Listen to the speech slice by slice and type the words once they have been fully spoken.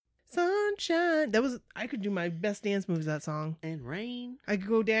sunshine. I could do my best dance moves that song. And rain. I could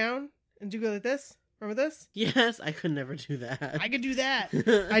go down and go like this. Remember this? Yes, I could never do that. I could do that.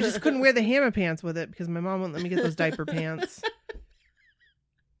 I just couldn't wear the hammer pants with it because my mom wouldn't let me get those diaper pants.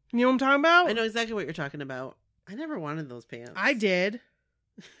 You know what I'm talking about? I know exactly what you're talking about. I never wanted those pants. I did.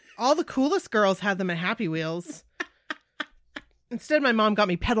 All the coolest girls had them at Happy Wheels. Instead, my mom got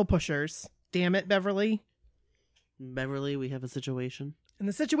me pedal pushers. Damn it, Beverly. Beverly, we have a situation. And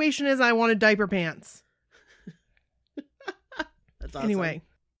the situation is I wanted diaper pants. That's awesome. Anyway.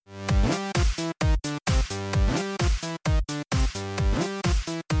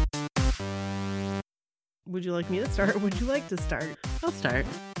 Would you like me to start or would you like to start? I'll start.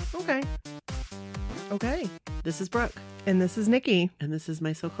 Okay. Okay. This is Brooke. And this is Nikki. And this is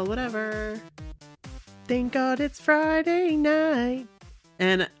my so-called whatever. Thank God it's Friday night.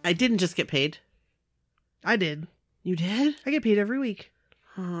 And I didn't just get paid. I did. You did? I get paid every week.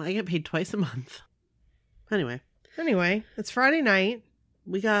 Oh, I get paid twice a month. Anyway, it's Friday night.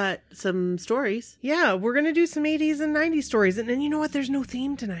 we got some stories. Yeah, we're going to do some 80s and 90s stories. And then you know what? There's no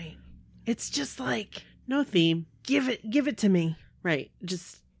theme tonight. It's just like... No theme. Give it to me. Right.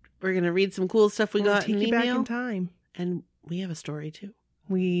 Just, we're going to read some cool stuff we got in take an you back email. in time. And we have a story too.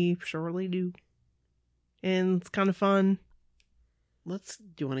 We surely do. And it's kind of fun. Do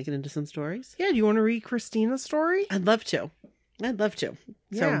you want to get into some stories? Yeah, do you want to read Christina's story? I'd love to.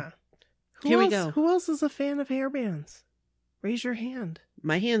 Yeah. Here we go. Who else is a fan of hairbands? Raise your hand.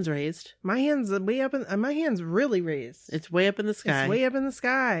 My hand's raised. My hand's way up in... my hand's really raised. It's way up in the sky. It's way up in the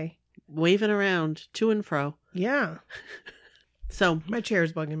sky. Waving around to and fro. Yeah. So My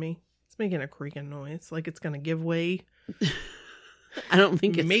chair's bugging me. It's making a creaking noise. Like it's going to give way. I don't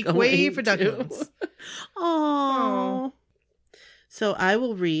think it's Make going way for to. Duckman's. Aww. So I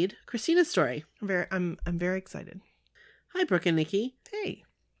will read Christina's story. I'm very excited. Hi, Brooke and Nikki. Hey.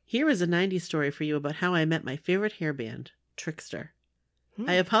 Here is a 90s story for you about how I met my favorite hairband, Trickster. Hmm.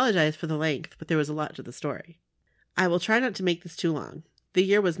 I apologize for the length, but there was a lot to the story. I will try not to make this too long. The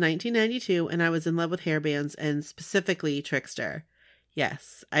year was 1992, and I was in love with hairbands, and specifically Trickster.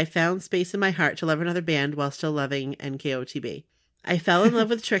 Yes, I found space in my heart to love another band while still loving NKOTB. I fell in love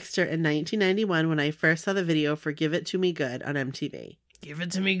with Trickster in 1991 when I first saw the video for Give It To Me Good on MTV. Give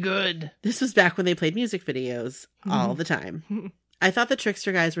it to me good. This was back when they played music videos all the time. I thought the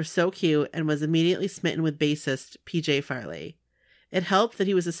Trickster guys were so cute and was immediately smitten with bassist PJ Farley. It helped that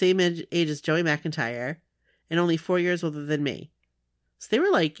he was the same age as Joey McIntyre and only 4 years older than me. So they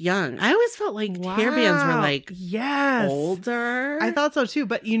were like young. I always felt like hairbands were like older. I thought so too,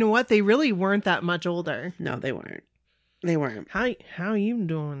 but you know what? They really weren't that much older. No, they weren't. They weren't. How you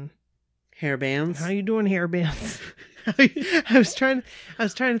doing? Hairbands? How you doing, hairbands? I was trying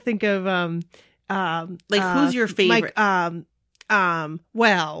to think of who's your favorite? Well,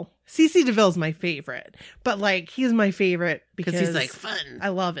 CC DeVille's my favorite, but like he's my favorite because he's like fun. I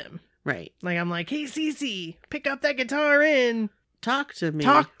love him. Right. Like I'm like, hey CC, pick up that guitar and talk to me.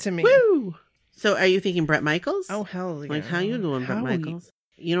 Woo! So are you thinking Bret Michaels? Oh hell yeah. Like how you doing, Bret Michaels?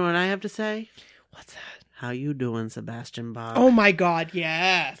 You know what I have to say? What's that? How you doing, Sebastian Bach? Oh my God,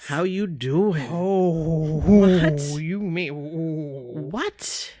 yes. How you doing? Oh, what? You mean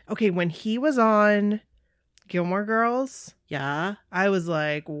what? Okay, when he was on Gilmore Girls, yeah, I was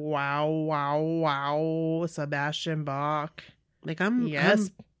like, wow, Sebastian Bach. Like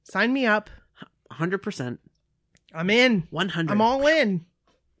sign me up. 100%. I'm in. 100. I'm all in.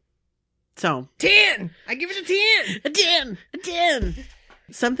 So 10. I give it a 10. A 10.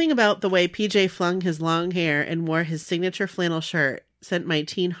 Something about the way PJ flung his long hair and wore his signature flannel shirt sent my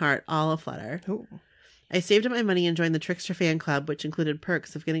teen heart all aflutter. Ooh. I saved up my money and joined the Trickster fan club, which included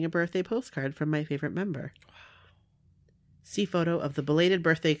perks of getting a birthday postcard from my favorite member. Wow. See photo of the belated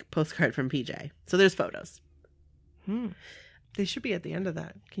birthday postcard from PJ. So there's photos. They should be at the end of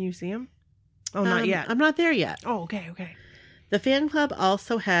that. Can you see them? Oh, not yet. I'm not there yet. Oh, okay. The fan club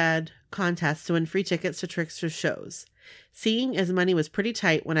also had contests to win free tickets to Trickster's shows. Seeing as money was pretty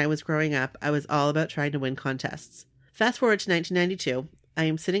tight when I was growing up, I was all about trying to win contests. Fast forward to 1992. I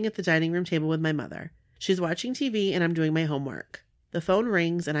am sitting at the dining room table with my mother. She's watching TV and I'm doing my homework. The phone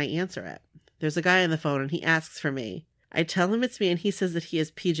rings and I answer it. There's a guy on the phone and he asks for me. I tell him it's me and he says that he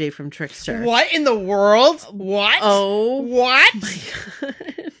is PJ from Trickster. What in the world? What? Oh. What? My God.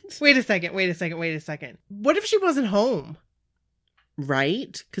 Wait a second. What if she wasn't home?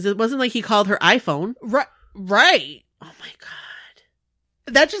 Right? Because it wasn't like he called her iPhone. Right. Oh my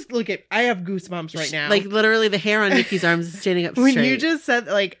God. That just, I have goosebumps right now. Like literally the hair on Nikki's arms is standing up straight. When you just said,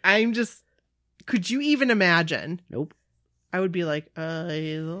 could you even imagine? Nope. I would be like,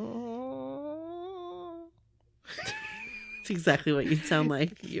 See, exactly what you'd sound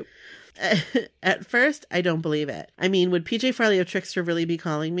like. Yep. At first, I don't believe it. I mean, would PJ Farley of Trickster really be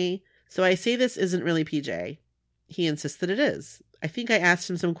calling me? So I say this isn't really PJ. He insists that it is. I think I asked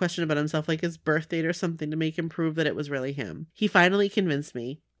him some question about himself, like his birth date or something, to make him prove that it was really him. He finally convinced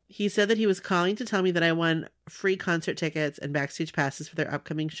me. He said that he was calling to tell me that I won free concert tickets and backstage passes for their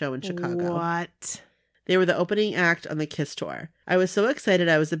upcoming show in Chicago. What? They were the opening act on the Kiss tour. I was so excited.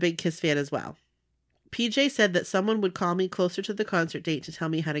 I was a big Kiss fan as well. PJ said that someone would call me closer to the concert date to tell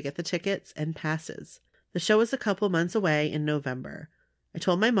me how to get the tickets and passes. The show was a couple months away in November. I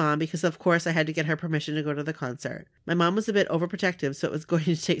told my mom because, of course, I had to get her permission to go to the concert. My mom was a bit overprotective, so it was going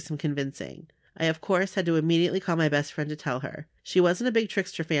to take some convincing. I, of course, had to immediately call my best friend to tell her. She wasn't a big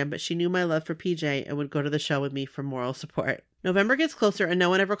Trickster fan, but she knew my love for PJ and would go to the show with me for moral support. November gets closer and no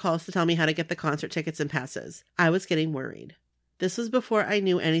one ever calls to tell me how to get the concert tickets and passes. I was getting worried. This was before I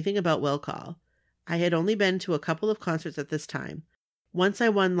knew anything about Will Call. I had only been to a couple of concerts at this time. Once I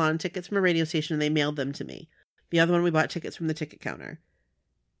won lawn tickets from a radio station and they mailed them to me. The other one we bought tickets from the ticket counter.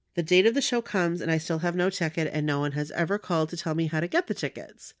 The date of the show comes and I still have no ticket and no one has ever called to tell me how to get the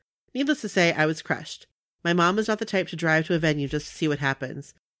tickets. Needless to say, I was crushed. My mom was not the type to drive to a venue just to see what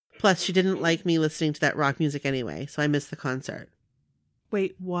happens. Plus, she didn't like me listening to that rock music anyway, so I missed the concert.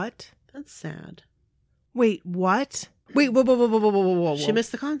 Wait, what? That's sad. Wait, what? Wait, whoa. She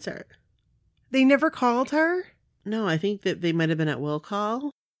missed the concert. They never called her? No, I think that they might have been at Will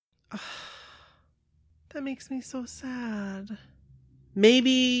Call. That makes me so sad.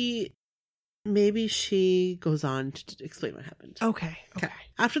 Maybe she goes on to explain what happened. Okay.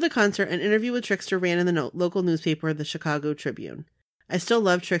 After the concert, an interview with Trickster ran in the local newspaper, the Chicago Tribune. I still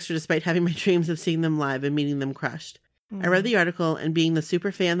love Trickster despite having my dreams of seeing them live and meeting them crushed. I read the article, and being the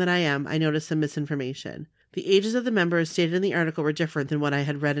super fan that I am, I noticed some misinformation. The ages of the members stated in the article were different than what I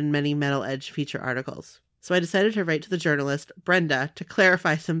had read in many Metal Edge feature articles. So I decided to write to the journalist, Brenda, to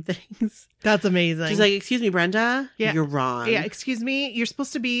clarify some things. That's amazing. She's like, excuse me, Brenda? Yeah. You're wrong. Yeah, excuse me. You're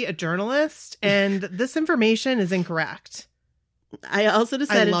supposed to be a journalist, and this information is incorrect. I also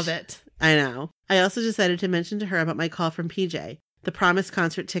decided... I love it. I know. I also decided to mention to her about my call from PJ, the promised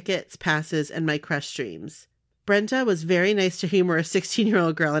concert tickets, passes, and my crush dreams. Brenda was very nice to humor a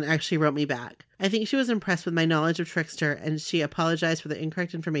 16-year-old girl and actually wrote me back. I think she was impressed with my knowledge of Trickster, and she apologized for the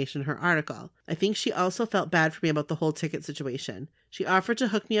incorrect information in her article. I think she also felt bad for me about the whole ticket situation. She offered to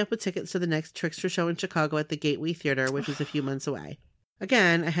hook me up with tickets to the next Trickster show in Chicago at the Gateway Theater, which was a few months away.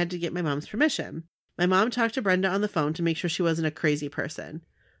 Again, I had to get my mom's permission. My mom talked to Brenda on the phone to make sure she wasn't a crazy person.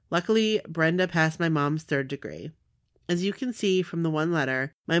 Luckily, Brenda passed my mom's 3rd degree. As you can see from the one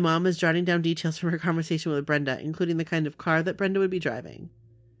letter, my mom was jotting down details from her conversation with Brenda, including the kind of car that Brenda would be driving.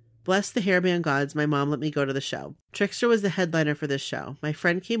 Bless the hairband gods, my mom let me go to the show. Trickster was the headliner for this show. My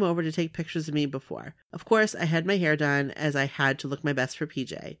friend came over to take pictures of me before. Of course, I had my hair done, as I had to look my best for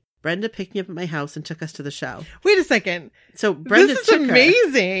PJ. Brenda picked me up at my house and took us to the show. Wait a second. So Brenda this is took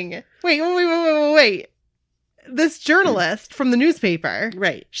amazing. Her. Wait. This journalist from the newspaper,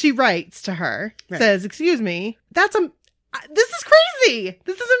 right? She writes to her, says, "Excuse me, this is crazy.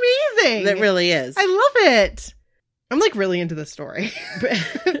 This is amazing. That really is. I love it. I'm like really into this story.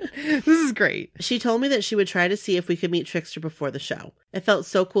 This is great." She told me that she would try to see if we could meet Trickster before the show. It felt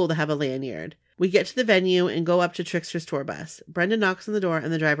so cool to have a lanyard. We get to the venue and go up to Trickster's tour bus. Brenda knocks on the door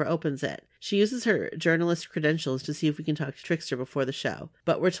and the driver opens it. She uses her journalist credentials to see if we can talk to Trickster before the show,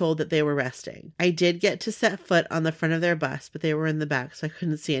 but we're told that they were resting. I did get to set foot on the front of their bus, but they were in the back, so I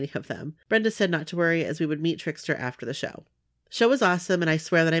couldn't see any of them. Brenda said not to worry, as we would meet Trickster after the show. The show was awesome, and I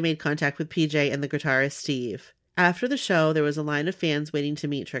swear that I made contact with PJ and the guitarist Steve. After the show, there was a line of fans waiting to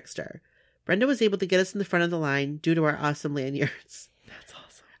meet Trickster. Brenda was able to get us in the front of the line due to our awesome lanyards. That's awesome.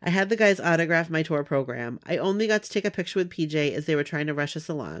 I had the guys autograph my tour program. I only got to take a picture with PJ as they were trying to rush us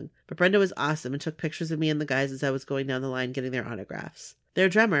along, but Brenda was awesome and took pictures of me and the guys as I was going down the line getting their autographs. Their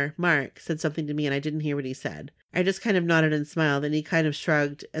drummer, Mark, said something to me and I didn't hear what he said. I just kind of nodded and smiled, and he kind of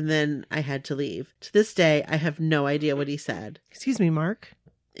shrugged, and then I had to leave. To this day, I have no idea what he said. Excuse me, Mark.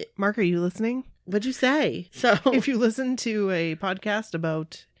 Mark, are you listening? What'd you say? So, if you listen to a podcast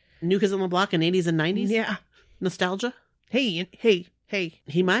about New Kids on the Block in 80s and 90s? Yeah. Nostalgia? Hey.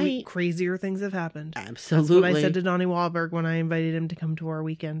 He might. Crazier things have happened. Absolutely. That's what I said to Donnie Wahlberg when I invited him to come to our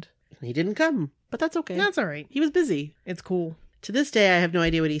weekend. He didn't come, but that's okay. That's all right. He was busy. It's cool. To this day, I have no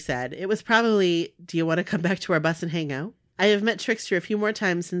idea what he said. It was probably, "Do you want to come back to our bus and hang out?" I have met Trickster a few more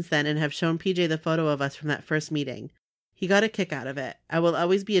times since then and have shown PJ the photo of us from that first meeting. He got a kick out of it. I will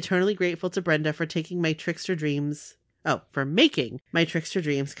always be eternally grateful to Brenda for making my Trickster dreams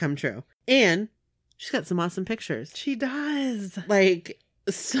come true. And she's got some awesome pictures. She does. Like,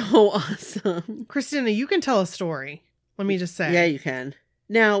 so awesome. Christina, you can tell a story. Let me just say. Yeah, you can.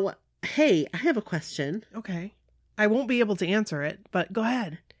 Now, hey, I have a question. Okay. I won't be able to answer it, but go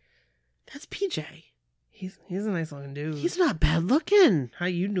ahead. That's PJ. He's a nice looking dude. He's not bad looking. How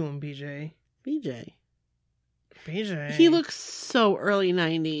you doing, BJ? PJ. BJ. He looks so early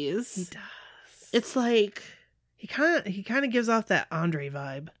 90s. He does. It's like He kind of gives off that Andre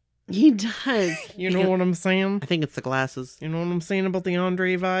vibe. he does. You know what I'm saying? I think it's the glasses. You know what I'm saying about the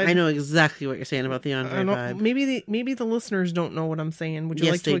Andre vibe? I know exactly what you're saying about the Andre vibe. Maybe the listeners don't know what I'm saying. Would you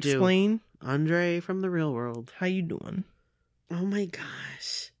Yes, like to they do. explain? Andre from the real world. How you doing? Oh my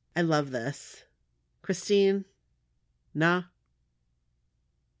gosh. I love this. Christine. Nah.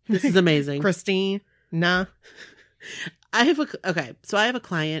 This is amazing. Christine. Nah. I have a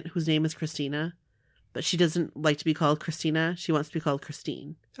client whose name is Christina, but she doesn't like to be called Christina. She wants to be called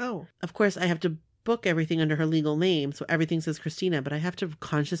Christine. Oh. Of course, I have to book everything under her legal name, so everything says Christina, but I have to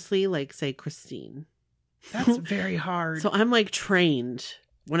consciously say Christine. That's very hard. So I'm trained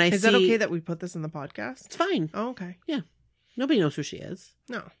when I Is see. that okay that we put this in the podcast? It's fine. Oh, okay. Nobody knows who she is.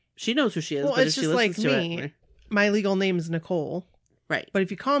 No. She knows who she is. Well, but it's if she just like listens to me. it, My legal name is Nicole. right? But if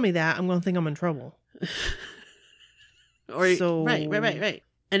you call me that, I'm going to think I'm in trouble. Or So- right.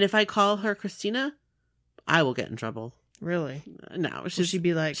 And if I call her Christina, I will get in trouble. Really? No, Should she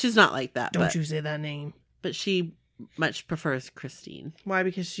be like, she's not like that. don't but, you say that name? But she much prefers Christine. Why?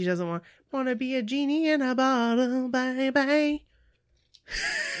 Because she doesn't want to be a genie in a bottle, bye.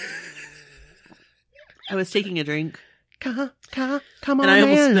 I was taking a drink. Come on, And I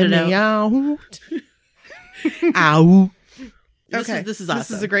almost and spit it let me out. Ow. This Okay. is awesome.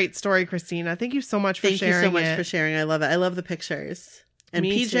 This is a great story, Christina. Thank you so much for Thank sharing you so much it. for sharing. I love it. I love the pictures. And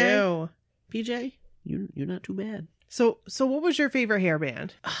Me PJ, too. PJ, you're not too bad. So what was your favorite hair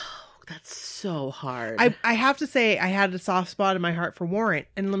band? Oh, that's so hard. I have to say I had a soft spot in my heart for Warrant,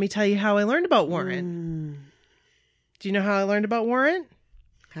 and let me tell you how I learned about Warrant. Do you know how I learned about Warrant?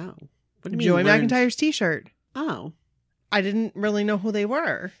 How? What do you mean? Joey learned? McIntyre's T-shirt. Oh, I didn't really know who they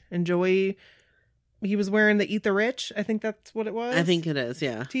were, and Joey, he was wearing the Eat the Rich. I think that's what it was. I think it is.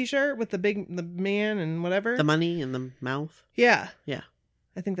 Yeah, T-shirt with the man and whatever. the money in the mouth. Yeah. Yeah.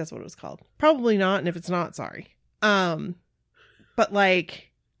 I think that's what it was called. Probably not, and if it's not, sorry. But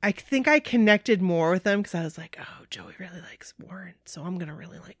I think I connected more with them because I was like, oh, Joey really likes Warrant, so I'm gonna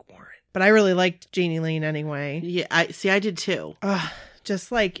really like Warrant. But I really liked Janie Lane anyway. Yeah, I did too.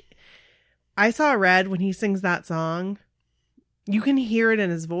 Just I saw Red when he sings that song. You can hear it in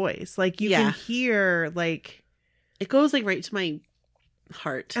his voice. You can hear It goes right to my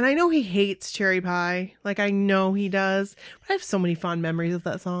heart. and I know he hates Cherry Pie. I know he does. But I have so many fond memories of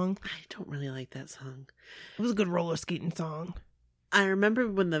that song. I don't really like that song. It was a good roller skating song. I remember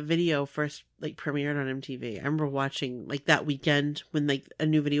when the video first premiered on MTV. I remember watching that weekend when a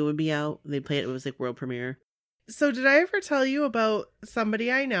new video would be out. They play it. It was world premiere. So did I ever tell you about somebody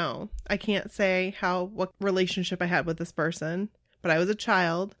I know? I can't say what relationship I had with this person, but I was a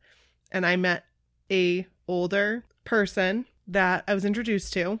child and I met a older person that I was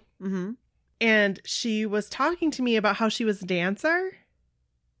introduced to. Mm-hmm. And she was talking to me about how she was a dancer.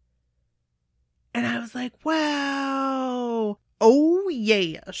 And I was like, wow. Oh,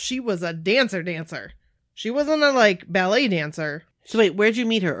 yeah. She was a dancer. She wasn't a ballet dancer. So wait, where'd you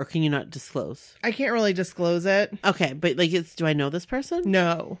meet her, or can you not disclose? I can't really disclose it. Okay, but do I know this person?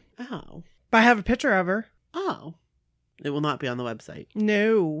 No. Oh. But I have a picture of her. Oh. It will not be on the website.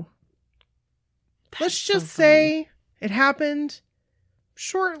 No. That's Let's so just funny. say it happened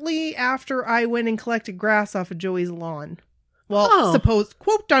shortly after I went and collected grass off of Joey's lawn. Well, Oh.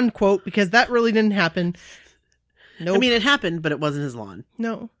 quote unquote, because that really didn't happen. Nope. I mean, it happened, but it wasn't his lawn.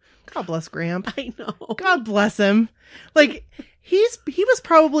 No. God bless Graham. I know. God bless him. He was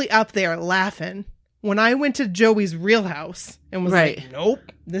probably up there laughing when I went to Joey's real house and was Right. like, nope,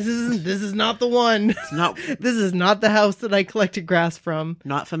 this is not the one. It's not This is not the house that I collected grass from.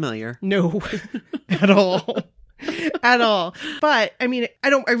 not familiar. No, at all. At all. But I mean, I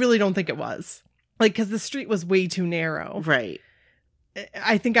really don't think it was because the street was way too narrow. Right.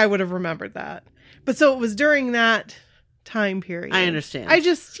 I think I would have remembered that. But so it was during that time period. I understand. I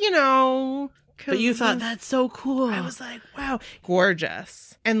just, But you thought that's so cool. I was like, wow,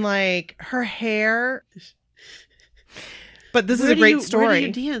 gorgeous. And her hair. But this is a great story.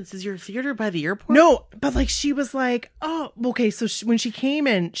 Where do you dance? Is your theater by the airport? No, but she was like, oh, okay. So when she came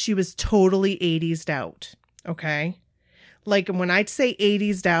in, she was totally 80s out. Okay. When I say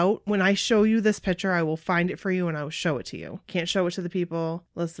 80s out, when I show you this picture, I will find it for you and I will show it to you. Can't show it to the people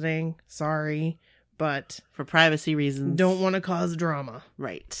listening. Sorry. But For privacy reasons. don't want to cause drama.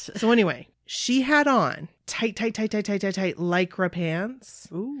 Right. So anyway, she had on tight lycra pants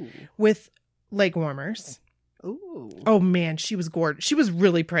Ooh. with leg warmers. Ooh. Oh man, she was gorgeous. She was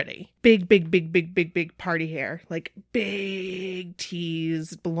really pretty. Big party hair. Like big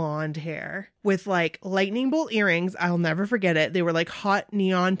teased blonde hair with like lightning bolt earrings. I'll never forget it. They were like hot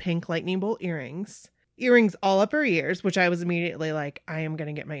neon pink lightning bolt earrings. Earrings all up her ears, which I was immediately like, I am going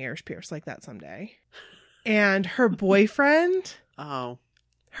to get my ears pierced like that someday. And her boyfriend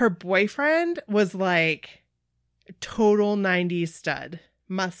was like total 90s stud.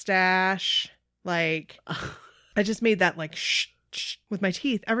 Mustache. Like, I just made that like shh with my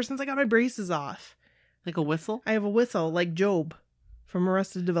teeth ever since I got my braces off. Like a whistle? I have a whistle like Job from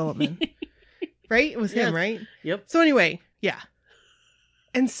Arrested Development. Right? It was him, right? Yep. So anyway, yeah.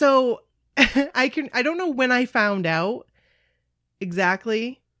 And so I don't know when I found out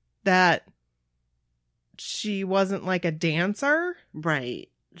exactly that she wasn't like a dancer. Right.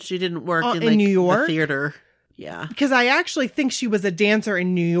 She didn't work in in like New York? the theater. Yeah. Because I actually think she was a dancer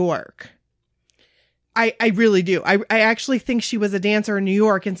in New York. I really do. I actually think she was a dancer in New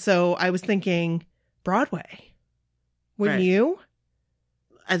York. And so I was thinking Broadway. Wouldn't Right. you?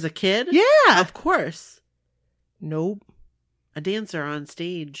 As a kid? Yeah. Of course. Nope. A dancer on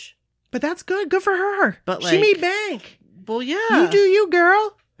stage. But that's good. Good for her. But, she like- made bank. Well, yeah. You do you,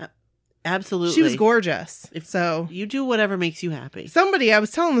 girl. Absolutely. She was gorgeous. So You do whatever makes you happy. somebody I was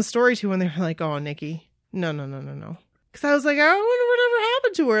telling the story to, and they were like, "Oh, Nikki, no." Because I was like, I wonder whatever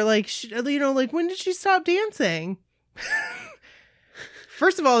happened to her. Like, like when did she stop dancing?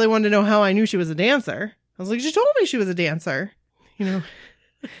 First of all, they wanted to know how I knew she was a dancer. I was like, she told me she was a dancer.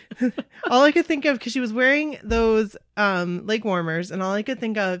 All I could think of, because she was wearing those leg warmers, and all I could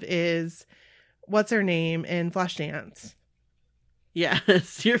think of is what's her name in Flashdance.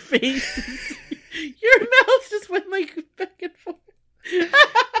 Yes, your face. Your mouth just went like back and forth.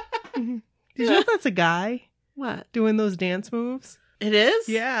 Did you know that's a guy What? doing those dance moves? It is?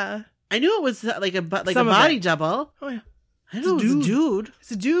 Yeah. I knew it was like a Some of body it. double. Oh, yeah. I know it was a dude.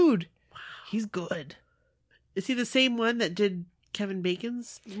 It's a dude. Wow. He's good. Is he the same one that did Kevin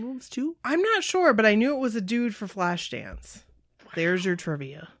Bacon's moves too? I'm not sure, but I knew it was a dude for Flashdance. There's your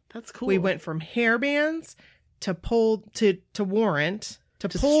trivia. That's cool. We went from hair bands to warrant to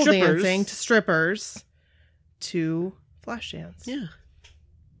To pole strippers. dancing to strippers to Flashdance. Yeah.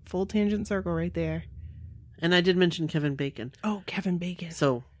 Full tangent circle right there. And I did mention Kevin Bacon. Oh, Kevin Bacon.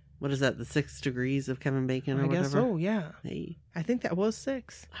 So, what is that? The 6 degrees of Kevin Bacon or I whatever? guess so, yeah. Hey, I think that was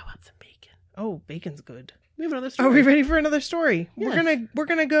 6. I want some bacon. Oh, bacon's good. We have another story. Are we ready for another story? Yes. We're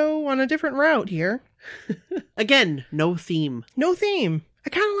gonna go on a different route here. Again, no theme. No theme. I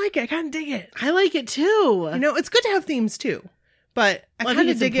kind of like it. I kind of dig it. I like it too. It's good to have themes too, but I Well, I kind think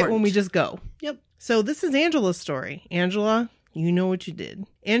of it's dig it when important. we just go. Yep. So this is Angela's story. Angela, you know what you did.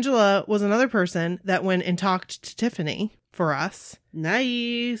 Angela was another person that went and talked to Tiffany for us.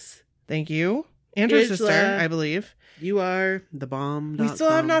 Nice. Thank you. And her Angela. sister, I believe. You are the bomb. We still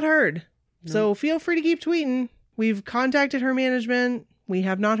have not heard. No. So feel free to keep tweeting. We've contacted her management. We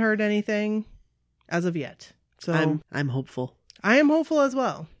have not heard anything as of yet. So I'm hopeful. I am hopeful as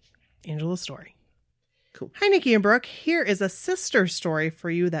well. Angela's story. Cool. Hi, Nikki and Brooke. Here is a sister story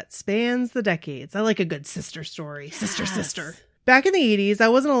for you that spans the decades. I like a good sister story. Sister, Yes. sister. Back in the 80s, I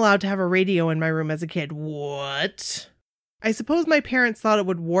wasn't allowed to have a radio in my room as a kid. What? I suppose my parents thought it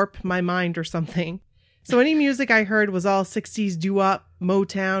would warp my mind or something. So any music I heard was all 60s doo-wop,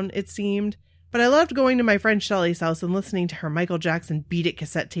 Motown, it seemed. But I loved going to my friend Shelly's house and listening to her Michael Jackson Beat It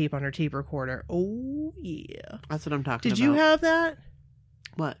cassette tape on her tape recorder. Oh, yeah. That's what I'm talking Did about. you have that?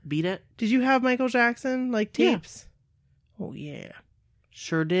 What? Beat it? Did you have Michael Jackson, like, Yeah. tapes? Oh, yeah.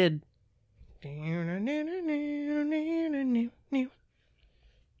 Sure did.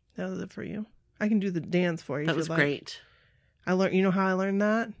 That was it for you. I can do the dance for you. That if was you'd like. great. I learned. You know how I learned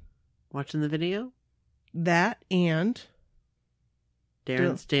that? Watching the video? That and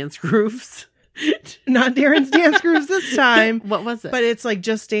Darren's dance grooves. not Darren's dance grooves this time, What was it? but it's like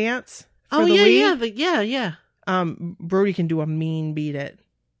Just Dance. For oh, the yeah, Wii. yeah. Brody can do a mean Beat It.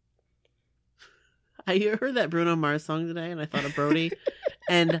 I heard that Bruno Mars song today and I thought of Brody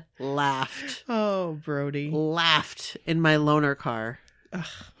and laughed. Oh, Brody. Laughed in my loaner car.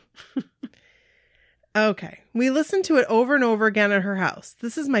 Okay. We listened to it over and over again at her house.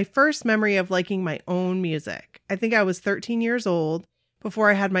 This is my first memory of liking my own music. I think I was 13 years old before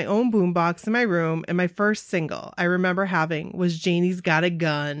I had my own boombox in my room, and my first single I remember having was Janie's Got a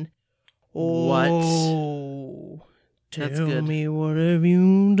Gun. What? Oh, That's tell good. me what have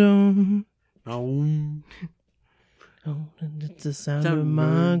you done? Oh. Oh, and it's the sound of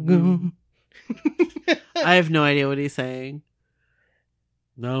my gun. I have no idea what he's saying.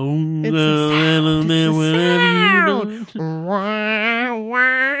 No. It's a sound. Wah,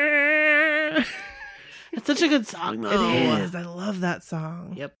 wah. It's such a good song, though. It is. I love that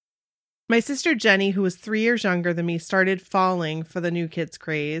song. Yep. My sister Jenny, who was 3 years younger than me, started falling for the New Kids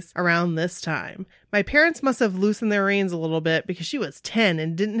craze around this time. My parents must have loosened their reins a little bit because she was 10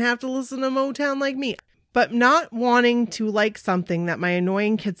 and didn't have to listen to Motown like me. But not wanting to like something that my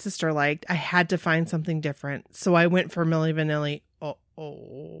annoying kid sister liked, I had to find something different. So I went for Milli Vanilli.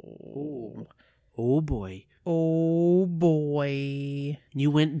 Oh, boy. Oh, boy.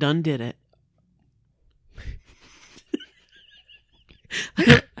 You went done did it.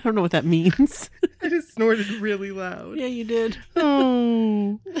 I don't know what that means. I just snorted really loud. Yeah, you did.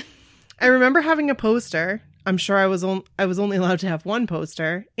 Oh. I remember having a poster. I'm sure I was only allowed to have one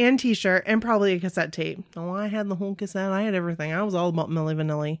poster and t-shirt and probably a cassette tape. Oh, I had the whole cassette. I had everything. I was all about Milli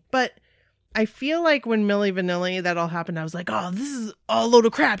Vanilli. But I feel like when Milli Vanilli, that all happened, I was like, oh, this is all a load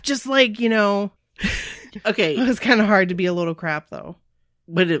of crap. Just like, you know. Okay. It was kind of hard to be a load of crap, though.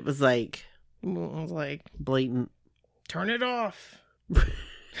 But it was like... I was like... blatant. Turn it off.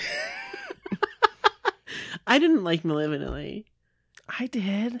 I didn't like Milli Vanilli. I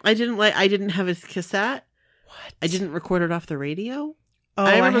did. I didn't have his cassette. What? I didn't record it off the radio. Oh,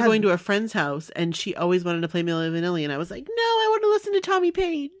 I remember going to a friend's house and she always wanted to play Milli Vanilli and I was like, no, I want to listen to Tommy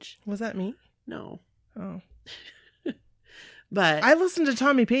Page. Was that me? No. Oh. But I listened to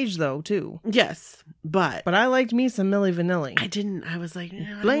Tommy Page, though, too. yes, but But I liked me some Milli Vanilli. I didn't. I was like,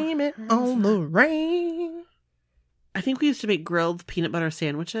 no, Blame it on the rain. I think we used to make grilled peanut butter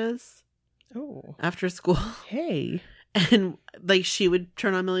sandwiches Oh. after school. Hey. And like she would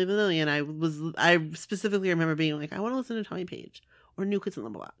turn on Milli Vanilli and I specifically remember being like, I want to listen to Tommy Page or New Kids on the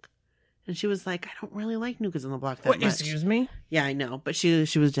Block. And she was like, I don't really like New Kids on the Block that What, much. excuse me? Yeah, I know. But she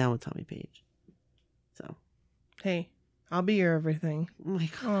was down with Tommy Page. So. Hey, I'll be your everything. Oh my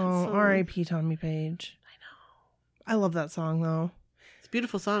God. Oh, so... R.I.P. Tommy Page. I know. I love that song, though. It's a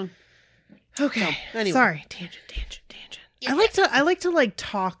beautiful song. Okay. So, anyway. Sorry. Tangent. Yeah. I like to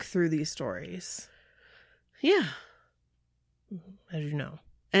talk through these stories, Yeah. as you know.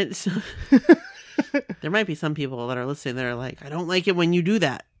 And so, there might be some people that are listening that are like, I don't like it when you do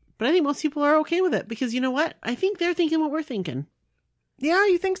that. But I think most people are okay with it because you know what? I think they're thinking what we're thinking. Yeah,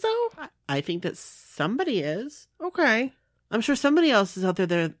 you think so? I think that somebody is. Okay. I'm sure somebody else is out there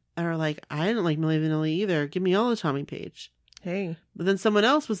that are like, I didn't like Milli Vanilli either. Give me all the Tommy Page. Hey. But then someone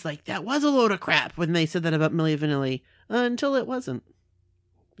else was like, that was a load of crap when they said that about Milli Vanilli. Until it wasn't.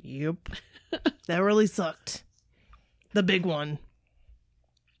 Yep. That really sucked. The big one.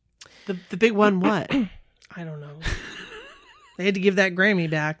 The big one what? I don't know. They had to give that Grammy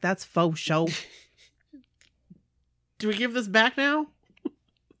back. That's faux show. Do we give this back now?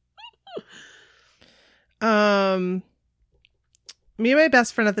 Me and my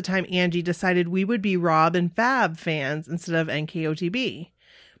best friend at the time, Angie, decided we would be Rob and Fab fans instead of NKOTB.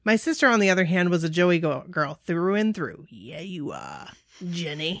 My sister, on the other hand, was a Joey girl through and through. Yeah, you are,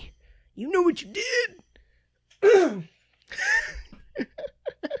 Jenny. You know what you did.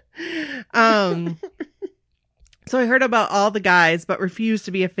 So I heard about all the guys, but refused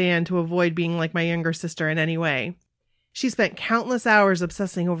to be a fan to avoid being like my younger sister in any way. She spent countless hours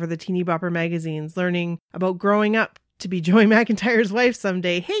obsessing over the teeny bopper magazines, learning about growing up to be Joey McIntyre's wife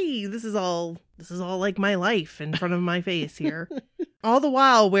someday. Hey, this is all like my life in front of my face here. All the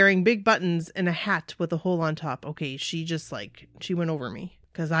while wearing big buttons and a hat with a hole on top. Okay, she went over me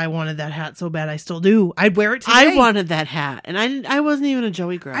because I wanted that hat so bad. I still do. I'd wear it today. I wanted that hat, and I wasn't even a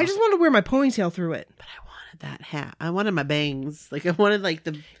Joey girl. I just wanted to wear my ponytail through it. But I wanted that hat. I wanted my bangs. Like I wanted like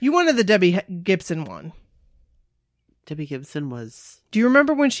the. You wanted the Debbie Gibson one. Debbie Gibson was. Do you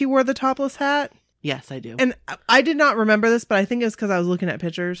remember when she wore the topless hat? Yes, I do. And I did not remember this, but I think it's because I was looking at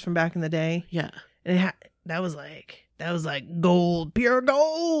pictures from back in the day. Yeah, and that was like gold, pure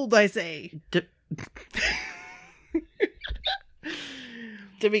gold. I say.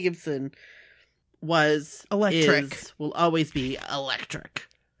 Debbie Gibson was electric. Will always be electric.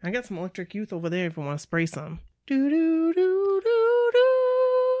 I got some Electric Youth over there if you want to spray some. Do do do do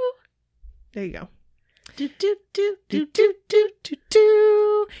do. There you go. Do do do do Do do do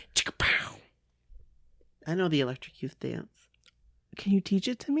do. Chicka pow. I know the Electric Youth dance. Can you teach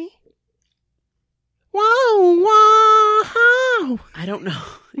it to me? Wow, wow. I don't know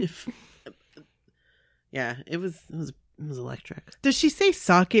if. Yeah, it was electric. Does she say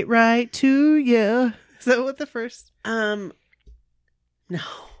 "sock it right to you"? Is that what the first? No.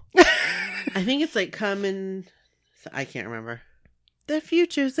 I think it's like coming. I can't remember. The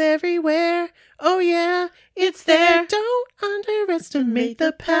future's everywhere. Oh yeah, it's there. Don't underestimate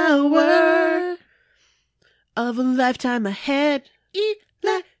the power of a lifetime ahead.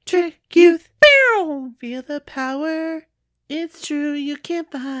 Electric Youth. Feel the power It's true, you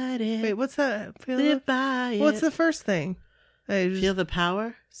can't fight it. Wait, what's that? Live by it. What's the first thing? I just Feel the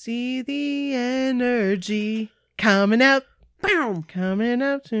power? see the energy coming out. Boom! Coming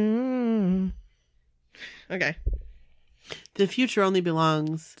out. Okay. The future only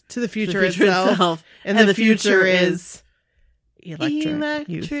belongs To the to future, the future itself. And the future is electric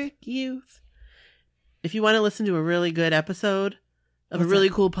youth. youth. If you want to listen to a really good episode of a really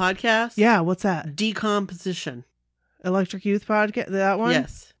cool podcast, Yeah, what's that? Decomposition. Electric Youth podcast? That one?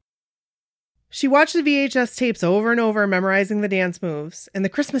 Yes. She watched the VHS tapes over and over, memorizing the dance moves, and the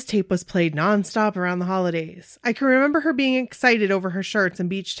Christmas tape was played nonstop around the holidays. I can remember her being excited over her shirts and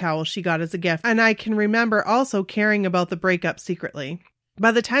beach towels she got as a gift, and I can remember also caring about the breakup secretly.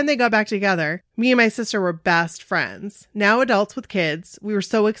 By the time they got back together, me and my sister were best friends. Now adults with kids, we were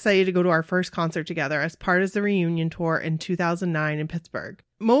so excited to go to our first concert together as part of the reunion tour in 2009 in Pittsburgh.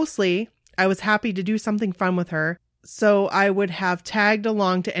 Mostly, I was happy to do something fun with her, so I would have tagged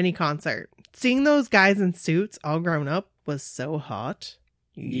along to any concert. Seeing those guys in suits, all grown up, was so hot.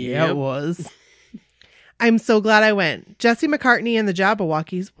 Yeah, it was. I'm so glad I went. Jesse McCartney and the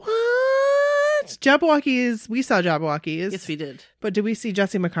Jabberwockies. What? Jabberwockies. We saw Jabberwockies. Yes, we did. But did we see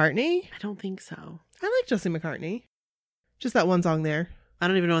Jesse McCartney? I don't think so. I like Jesse McCartney. Just that one song there. I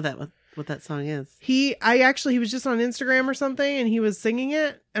don't even know what that song is. He was just on Instagram or something and he was singing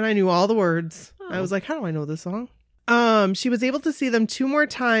it and I knew all the words. Oh. I was like, how do I know this song? She was able to see them 2 more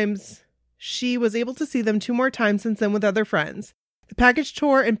times. She was able to see them 2 more times since then with other friends. The package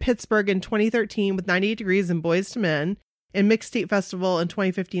tour in Pittsburgh in 2013 with 98 Degrees and Boys to Men, and Mixtape Festival in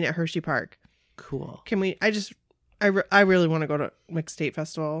 2015 at Hershey Park. Cool. Can we? I really want to go to Mixtape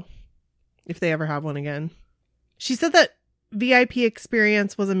Festival if they ever have one again. She said that VIP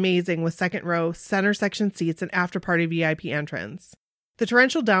experience was amazing with second row, center section seats, and after party VIP entrance. The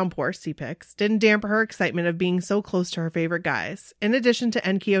torrential downpour, she picks, didn't damper her excitement of being so close to her favorite guys. In addition to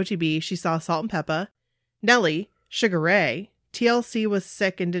NKOTB, she saw Salt and Peppa, Nelly, Sugar Ray. TLC was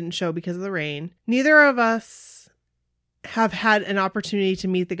sick and didn't show because of the rain. Neither of us have had an opportunity to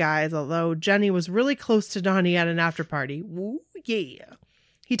meet the guys, although Jenny was really close to Donnie at an after party. Woo, yeah.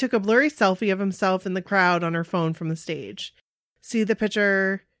 He took a blurry selfie of himself in the crowd on her phone from the stage. See the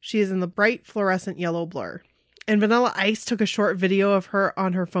picture? She is in the bright fluorescent yellow blur. And Vanilla Ice took a short video of her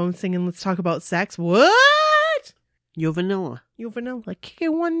on her phone singing Let's Talk About Sex. What? Yo Vanilla. Yo Vanilla. Kick it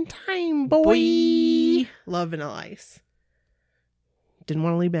one time, boy. Love Vanilla Ice. Didn't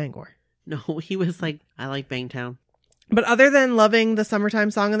want to leave Bangor. No, he was like, I like Bangtown. But other than loving the summertime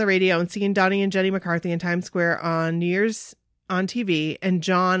song on the radio and seeing Donnie and Jenny McCarthy in Times Square on New Year's on TV and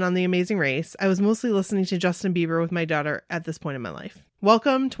John on The Amazing Race, I was mostly listening to Justin Bieber with my daughter at this point in my life.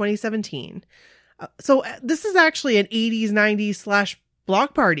 Welcome 2017. So this is actually an 80s, 90s /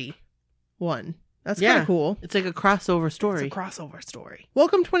 block party one. That's kind of cool. It's like a crossover story. It's a crossover story.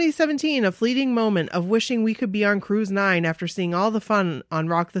 Welcome 2017, a fleeting moment of wishing we could be on Cruise 9 after seeing all the fun on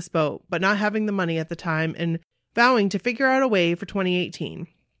Rock This Boat, but not having the money at the time and vowing to figure out a way for 2018.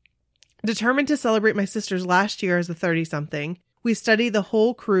 Determined to celebrate my sister's last year as a 30-something, we studied the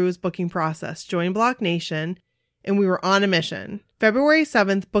whole cruise booking process, joined Block Nation, and we were on a mission. February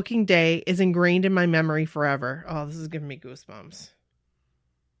 7th, booking day, is ingrained in my memory forever. Oh, this is giving me goosebumps.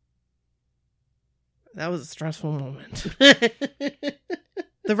 That was a stressful moment.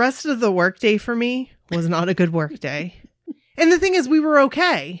 The rest of the workday for me was not a good workday. And the thing is, we were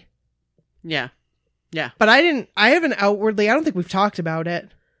okay. Yeah. Yeah. But I don't think we've talked about it.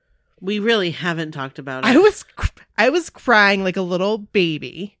 We really haven't talked about it. I was crying like a little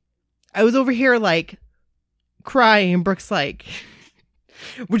baby. I was over here like crying, and Brooke's like,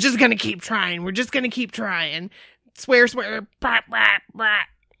 we're just going to keep trying. We're just going to keep trying. Swear. Blah, blah, blah.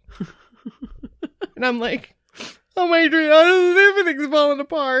 And I'm like, oh my dream, everything's falling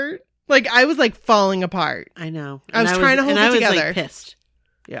apart. Like, I was like falling apart. I know. I was trying to hold it together. Like, pissed.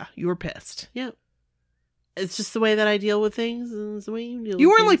 Yeah, you were pissed. Yeah. It's just the way that I deal with things. And it's the way you deal You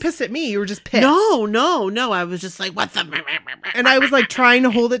with weren't things. like pissed at me. You were just pissed. No. I was just like, what the? And I was like trying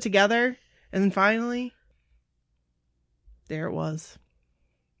to hold it together. And then finally, there it was.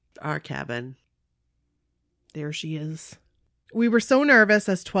 Our cabin. There she is. We were so nervous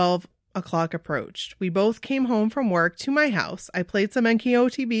as 12 o'clock approached. We both came home from work to my house. I played some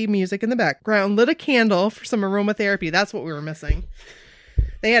NKOTB music in the background, lit a candle for some aromatherapy. That's what we were missing.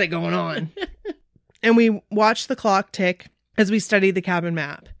 They had it going on. And we watched the clock tick as we studied the cabin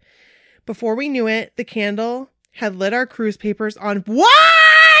map. Before we knew it, the candle had lit our cruise papers on... What?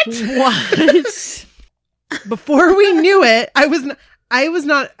 What? Before we knew it, I was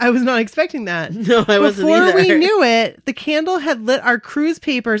not expecting that. No, I wasn't either. Before we knew it, the candle had lit our cruise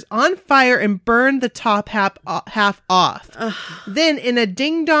papers on fire and burned the top half off. Then, in a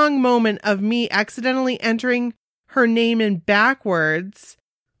ding-dong moment of me accidentally entering her name in backwards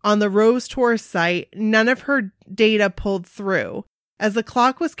on the Rose Tour site, none of her data pulled through. As the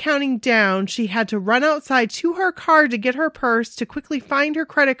clock was counting down, she had to run outside to her car to get her purse to quickly find her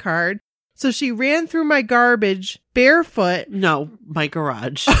credit card. So she ran through my garbage barefoot. No, my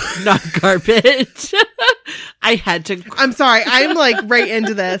garage, not garbage. I had to. I'm sorry. I'm like right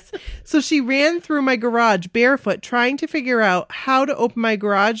into this. So she ran through my garage barefoot, trying to figure out how to open my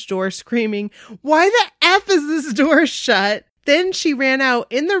garage door, screaming, "Why the F is this door shut?" Then she ran out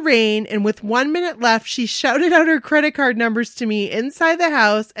in the rain, and with 1 minute left, she shouted out her credit card numbers to me inside the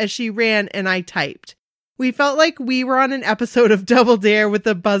house as she ran, and I typed. We felt like we were on an episode of Double Dare with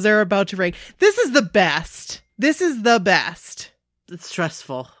the buzzer about to ring. This is the best. This is the best. It's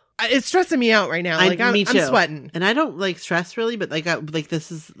stressful. It's stressing me out right now. Me too. I'm sweating. And I don't like stress really, but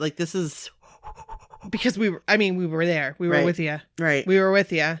this is because we were there. We were Right. with you. Right. We were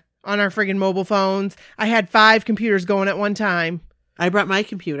with you on our friggin' mobile phones. I had 5 computers going at one time. I brought my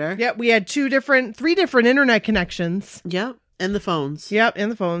computer. Yep. We had 3 different internet connections. Yep. And the phones. Yep.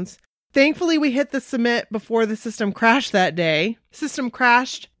 And the phones. Thankfully, we hit the submit before the system crashed that day. System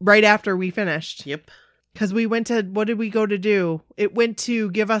crashed right after we finished. Yep. Because we went to, what did we go to do? It went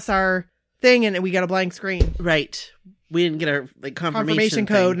to give us our thing and we got a blank screen. Right. We didn't get our confirmation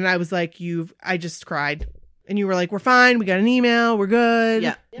code. thing. And I was like, I just cried. And you were like, we're fine. We got an email. We're good.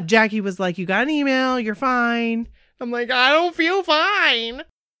 Yeah. Jackie was like, you got an email. You're fine. I'm like, I don't feel fine.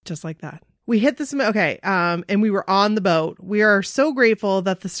 Just like that. We hit the submit. Okay. And we were on the boat. We are so grateful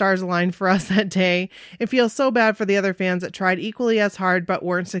that the stars aligned for us that day. It feels so bad for the other fans that tried equally as hard but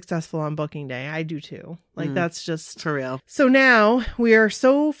weren't successful on booking day. I do too. That's just for real. So now we are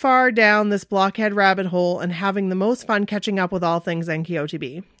so far down this blockhead rabbit hole and having the most fun catching up with all things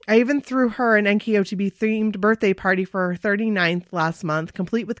NKOTB. I even threw her an NKOTB themed birthday party for her 39th last month,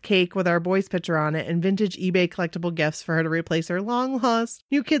 complete with cake with our boys' picture on it and vintage eBay collectible gifts for her to replace her long lost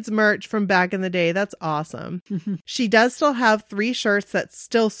New Kids merch from back in the day. That's awesome. She does still have 3 shirts that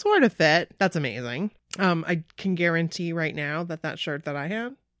still sort of fit. That's amazing. I can guarantee right now that shirt that I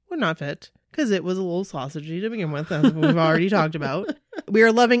had would not fit. Because it was a little sausagey to begin with, as we've already talked about. We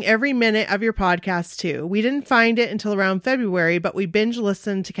are loving every minute of your podcast, too. We didn't find it until around February, but we binge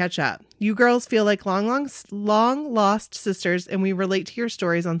listened to catch up. You girls feel like long lost sisters, and we relate to your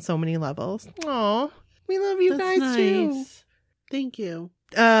stories on so many levels. Aw, we love you That's guys, too. nice. Thank you.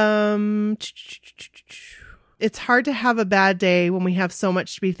 It's hard to have a bad day when we have so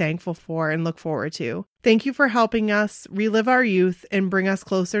much to be thankful for and look forward to. Thank you for helping us relive our youth and bring us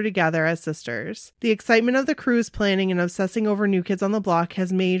closer together as sisters. The excitement of the cruise planning and obsessing over New Kids on the Block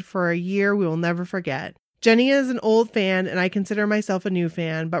has made for a year we will never forget. Jenny is an old fan and I consider myself a new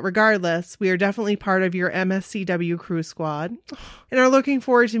fan, but regardless, we are definitely part of your MSCW crew squad and are looking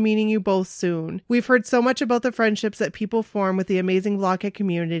forward to meeting you both soon. We've heard so much about the friendships that people form with the amazing Blockhead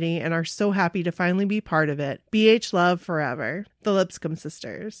community and are so happy to finally be part of it. BH love forever. The Lipscomb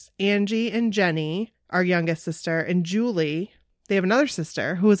sisters. Angie and Jenny, our youngest sister, and Julie, they have another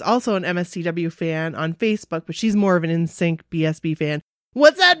sister who is also an MSCW fan on Facebook, but she's more of an NSYNC BSB fan.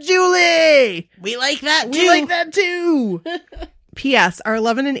 What's up, Julie? We like that too. We like that too. P.S. Our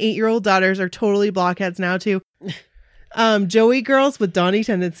 11 and 8-year-old daughters are totally blockheads now too. Joey girls with Donnie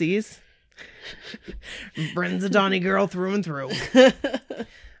tendencies. Bren's a Donnie girl through and through.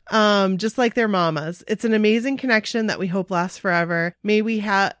 Just like their mamas. It's an amazing connection that we hope lasts forever.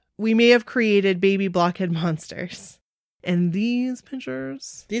 We may have created baby blockhead monsters. And these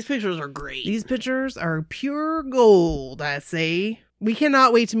pictures are great. These pictures are pure gold, I say. We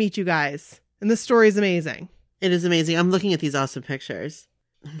cannot wait to meet you guys. And this story is amazing. It is amazing. I'm looking at these awesome pictures.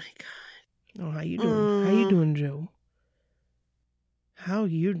 Oh my God. Oh, how you doing? How you doing, Joe? How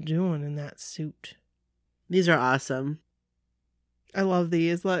you doing in that suit? These are awesome. I love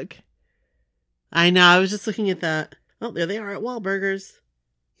these. Look. I know. I was just looking at that. Oh, there they are at Wahlburgers.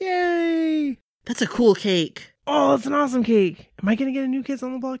 Yay! That's a cool cake. Oh, it's an awesome cake. Am I going to get a New Kids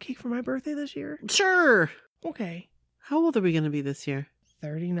on the Block cake for my birthday this year? Sure. Okay. How old are we going to be this year?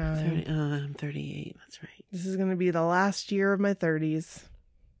 39. I'm 38. That's right. This is going to be the last year of my 30s.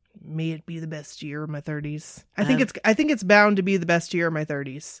 May it be the best year of my 30s. I think it's bound to be the best year of my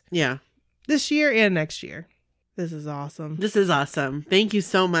 30s. Yeah. This year and next year. This is awesome. This is awesome. Thank you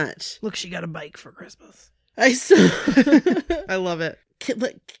so much. Look, she got a bike for Christmas. I love it.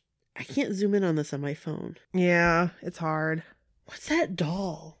 Look, I can't zoom in on this on my phone. Yeah, it's hard. What's that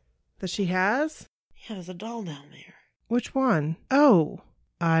doll? That she has? Yeah, there's a doll down there. Which one? Oh,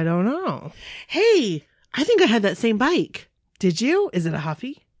 I don't know. Hey, I think I had that same bike. Did you? Is it a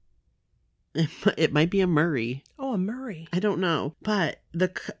Huffy? It might be a Murray. Oh, a Murray. I don't know, but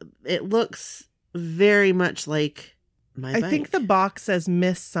it looks very much like my bike. I think the box says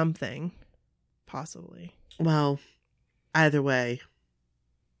Miss something. Possibly. Well, either way,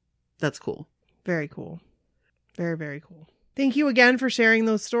 that's cool. Very cool. Very, very cool. Thank you again for sharing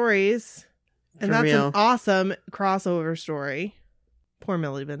those stories. And For that's real. an awesome crossover story. Poor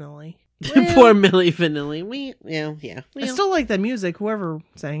Milli Vanilli. Poor Milli Vanilli. Yeah. I still like the music, whoever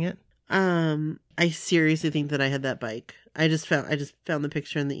sang it. I seriously think that I had that bike. I just found the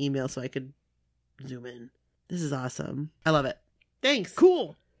picture in the email so I could zoom in. This is awesome. I love it. Thanks.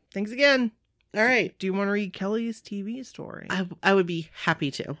 Cool. Thanks again. All right. Do you want to read Kelly's TV story? I would be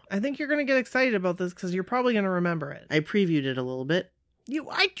happy to. I think you're going to get excited about this because you're probably going to remember it. I previewed it a little bit. You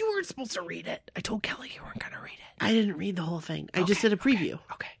weren't supposed to read it. I told Kelly you weren't going to read it. I didn't read the whole thing. I just did a preview.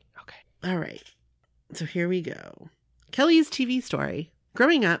 Okay. All right. So here we go. Kelly's TV story.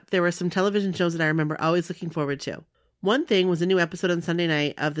 Growing up, there were some television shows that I remember always looking forward to. One thing was a new episode on Sunday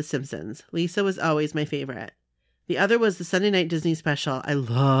night of The Simpsons. Lisa was always my favorite. The other was the Sunday night Disney special. I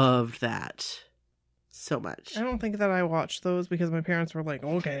loved that so much. I don't think that I watched those because my parents were like,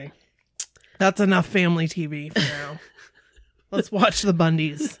 okay, that's enough family TV for now. Let's watch the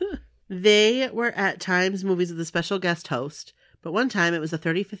Bundys. They were at times movies with a special guest host, but one time it was the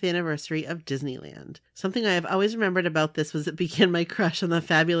 35th anniversary of Disneyland. Something I have always remembered about this was it began my crush on the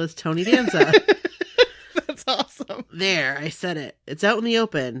fabulous Tony Danza. That's awesome. There, I said it. It's out in the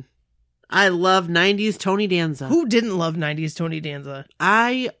open. I love 90s Tony Danza. Who didn't love 90s Tony Danza?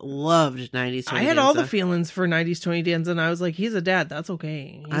 I loved 90s Tony Danza. I had all the feelings for 90s Tony Danza, and I was like, he's a dad. That's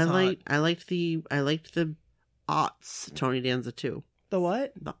okay. He's hot. I liked the aughts Tony Danza too. The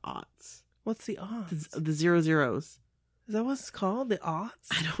what? The aughts. What's the aughts? The 00s. Is that what it's called? The aughts?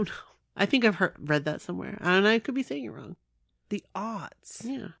 I don't know. I think I've read that somewhere. And I could be saying it wrong. The aughts.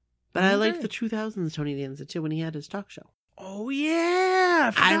 Yeah. But I liked the 2000s Tony Danza too when he had his talk show. Oh, yeah.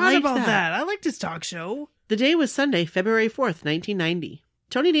 I forgot liked about that. that. I liked his talk show. The day was Sunday, February 4th, 1990.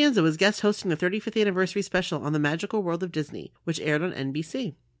 Tony Danza was guest hosting the 35th anniversary special on The Magical World of Disney, which aired on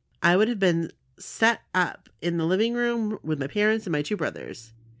NBC. I would have been set up in the living room with my parents and my two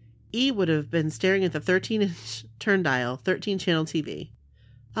brothers. E would have been staring at the 13-inch turn dial, 13-channel TV.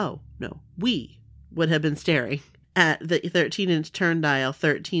 Oh, no. We would have been staring at the 13-inch turn dial,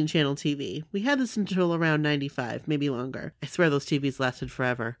 13-channel TV. We had this until around 95, maybe longer. I swear those TVs lasted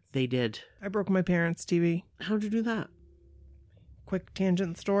forever. They did. I broke my parents' TV. How'd you do that? Quick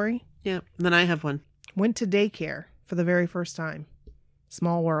tangent story. Yeah, and then I have one. Went to daycare for the very first time.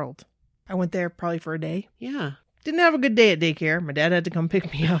 Small world. I went there probably for a day. Yeah. Didn't have a good day at daycare. My dad had to come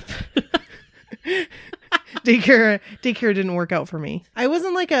pick me up. Daycare didn't work out for me. I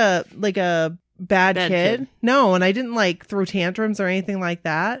wasn't like a bad kid. No, and I didn't like throw tantrums or anything like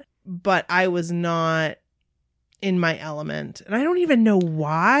that. But I was not in my element. And I don't even know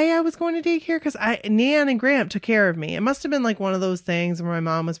why I was going to daycare because Nan and Gramp took care of me. It must have been like one of those things where my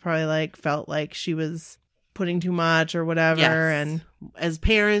mom was probably like felt like she was putting too much or whatever. Yes. And as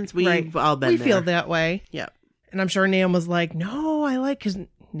parents, we've all been there. We feel that way. Yeah. And I'm sure Nan was like, no, because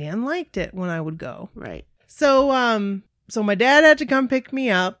Nan liked it when I would go. Right. So my dad had to come pick me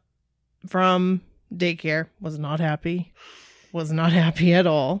up from daycare. Was not happy. Was not happy at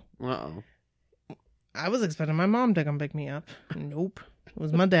all. Uh-oh. I was expecting my mom to come pick me up. Nope. It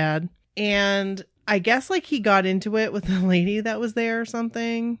was my dad. And I guess like he got into it with the lady that was there or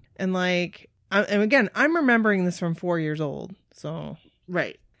something. And like, and again, I'm remembering this from 4 years old. So.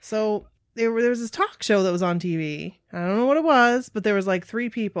 Right. So there was this talk show that was on TV. I don't know what it was, but there was like 3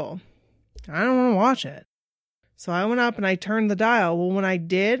 people. I don't want to watch it. So I went up and I turned the dial. Well, when I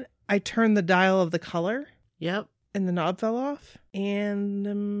did, I turned the dial of the color. Yep. And the knob fell off.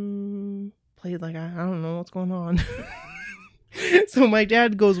 And played like, I don't know what's going on. So my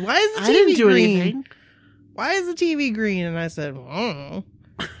dad goes, why is the TV I didn't do green? anything. Why is the TV green? And I said, well, I don't know.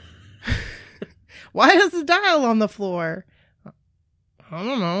 Why is the dial on the floor? I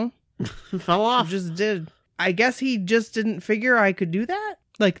don't know. Fell off. Just did. I guess he just didn't figure I could do that.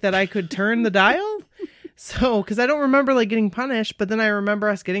 Like that I could turn the dial. So, because I don't remember like getting punished, but then I remember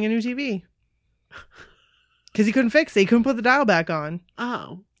us getting a new TV. Because he couldn't fix it. He couldn't put the dial back on.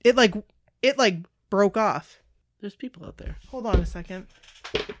 Oh. It broke off. There's people out there. Hold on a second.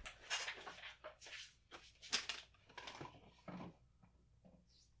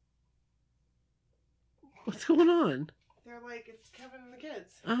 What's going on? They're like, it's Kevin and the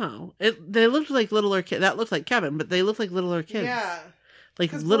kids. Oh. They looked like littler kids. That looked like Kevin, but they looked like littler kids. Yeah.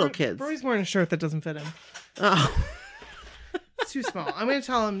 Like little kids. Brody's wearing a shirt that doesn't fit him. Oh. It's too small. I'm going to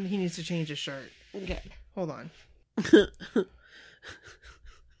tell him he needs to change his shirt. Okay. Hold on.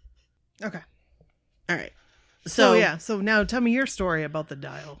 Okay. All right. So yeah. So now tell me your story about the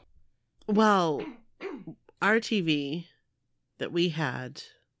dial. Well, our TV that we had,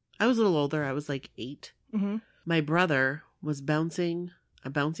 I was a little older. I was like 8. Mm-hmm. My brother was bouncing a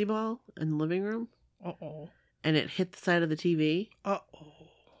bouncy ball in the living room. Uh-oh. And it hit the side of the TV. Uh-oh.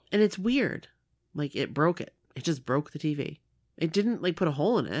 And it's weird. Like, it broke it. It just broke the TV. It didn't, like, put a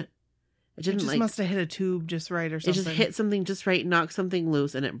hole in it. It didn't, just must have hit a tube just right or something. It just hit something just right, knocked something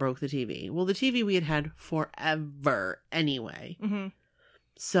loose, and it broke the TV. Well, the TV we had forever anyway. Mm-hmm.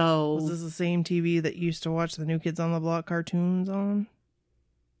 So... Was this the same TV that you used to watch the New Kids on the Block cartoons on?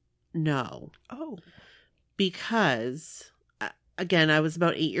 No. Oh. Because, again, I was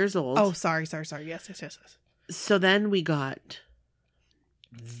about 8 years old. Oh, sorry. Yes. So then we got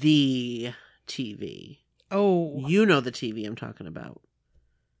the TV. Oh. You know the TV I'm talking about.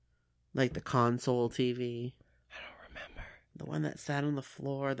 Like the console TV. I don't remember. The one that sat on the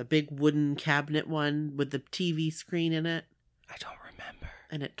floor. The big wooden cabinet one with the TV screen in it. I don't remember.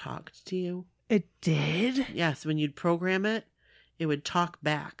 And it talked to you. It did? Yes, when you'd program it, it would talk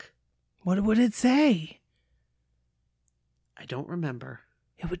back. What would it say? I don't remember.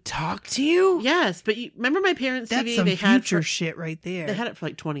 It would talk to you? Yes, but you remember my parents' That's TV? some They had future shit right there. They had it for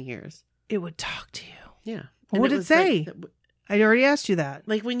like 20 years. It would talk to you. Yeah. What would it say? I already asked you that.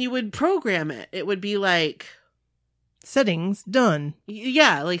 Like when you would program it, it would be like... Settings, done.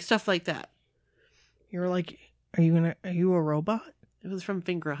 Yeah, like stuff like that. You were like, are you a robot? It was from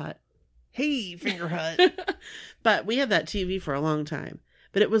Finger Hut. Hey, Finger Hut. But we had that TV for a long time.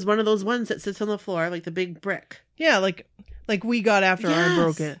 But it was one of those ones that sits on the floor, like the big brick. Yeah, like we got after I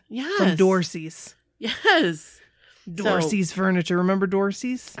broke it. Yes. From Dorsey's. Yes. Dorsey's Furniture. Remember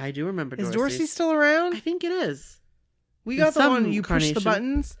Dorsey's? I do remember Dorsey's. Is Dorsey still around? I think it is. We got the one you push the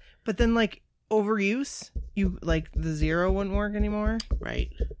buttons, but then like overuse, you like the 0 wouldn't work anymore.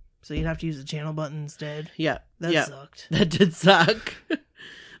 Right. So you'd have to use the channel button instead. Yeah. That sucked. That did suck.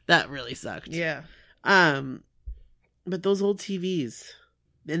 That really sucked. Yeah. But those old TVs,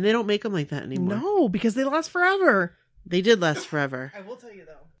 and they don't make them like that anymore. No, because they last forever. They did last forever. I will tell you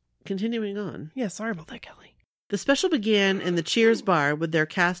though. Continuing on. Yeah, sorry about that, Kelly. The special began in the Cheers bar with their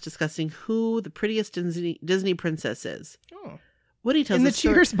cast discussing who the prettiest Disney princess is. Oh. Woody tells in the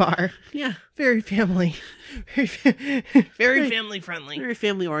story. Cheers bar. Yeah. Very family. Very family friendly. Very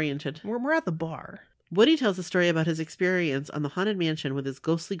family oriented. We're at the bar. Woody tells a story about his experience on the Haunted Mansion with his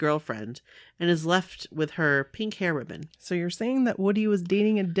ghostly girlfriend and is left with her pink hair ribbon. So you're saying that Woody was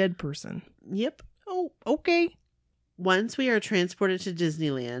dating a dead person? Yep. Oh, okay. Once we are transported to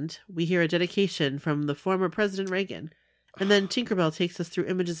Disneyland, we hear a dedication from the former President Reagan, and then Tinkerbell takes us through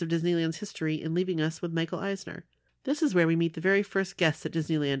images of Disneyland's history and leaving us with Michael Eisner. This is where we meet the very first guests at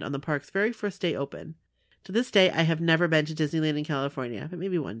Disneyland on the park's very first day open. To this day, I have never been to Disneyland in California, but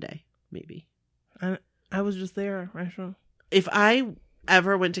maybe one day. Maybe. I was just there. Right? If I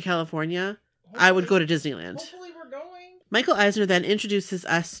ever went to California, I would go to Disneyland. Hopefully we're going. Michael Eisner then introduces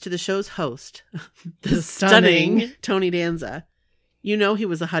us to the show's host, the stunning Tony Danza. You know he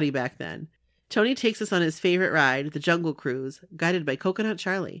was a hottie back then. Tony takes us on his favorite ride, the Jungle Cruise, guided by Coconut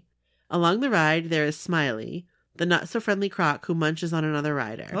Charlie. Along the ride, there is Smiley, the not-so-friendly croc who munches on another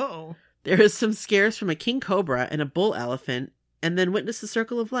rider. Uh-oh. There is some scares from a king cobra and a bull elephant, and then witness the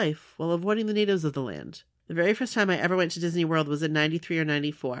circle of life while avoiding the natives of the land. The very first time I ever went to Disney World was in 93 or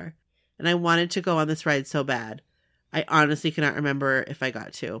 94, and I wanted to go on this ride so bad. I honestly cannot remember if I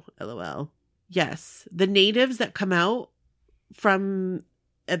got to. LOL. Yes, the natives that come out from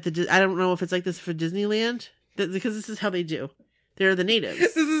I don't know if it's like this for Disneyland, because this is how they do. They're the natives.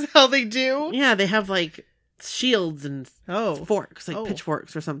 This is how they do? Yeah, they have like shields and forks, like Oh.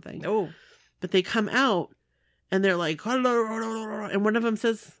 pitchforks or something. Oh. But they come out and they're like, hello, and one of them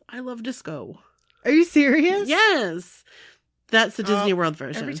says, I love disco. Are you serious? Yes. That's the Disney World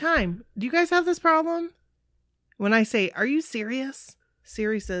version. Every time. Do you guys have this problem? When I say, are you serious?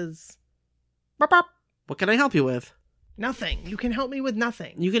 Siri says, bop, bop. What can I help you with? Nothing. You can help me with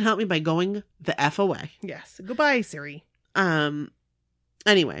nothing. You can help me by going the F away. Yes. Goodbye, Siri.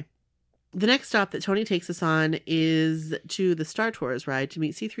 Anyway, the next stop that Tony takes us on is to the Star Tours ride to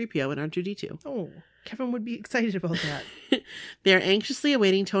meet C-3PO and R2-D2. Oh, Kevin would be excited about that. They are anxiously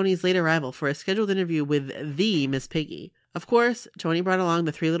awaiting Tony's late arrival for a scheduled interview with the Miss Piggy. Of course, Tony brought along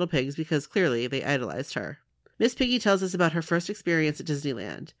the 3 little pigs because clearly they idolized her. Miss Piggy tells us about her first experience at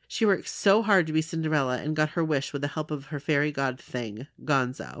Disneyland. She worked so hard to be Cinderella and got her wish with the help of her fairy god thing,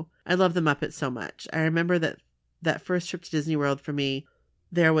 Gonzo. I love the Muppets so much. I remember that first trip to Disney World for me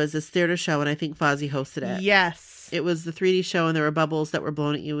there was this theater show, and I think Fozzie hosted it. Yes. It was the 3D show, and there were bubbles that were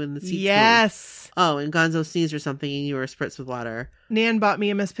blown at you in the seats. Yes. Oh, and Gonzo sneezed or something, and you were spritzed with water. Nan bought me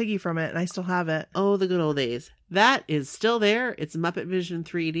a Miss Piggy from it, and I still have it. Oh, the good old days. That is still there. It's Muppet Vision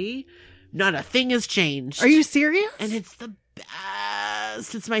 3D. Not a thing has changed. Are you serious? And it's the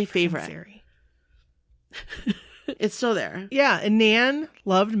best. It's my favorite. Siri. It's still there. Yeah, and Nan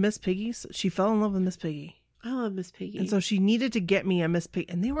loved Miss Piggy. So she fell in love with Miss Piggy. I love Miss Piggy. And so she needed to get me a Miss Piggy.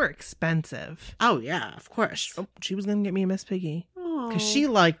 And they were expensive. Oh, yeah, of course. Oh, she was going to get me a Miss Piggy. Oh. Because she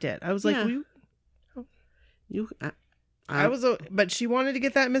liked it. I was like, Yeah. but she wanted to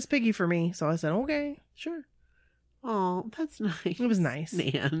get that Miss Piggy for me. So I said, okay. Sure. Oh, that's nice. It was nice.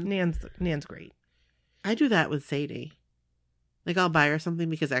 Nan. Nan's great. I do that with Sadie. Like, I'll buy her something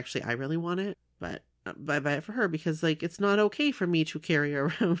because actually I really want it, but I buy it for her because, like, it's not okay for me to carry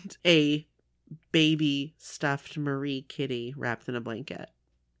around a baby stuffed Marie kitty wrapped in a blanket.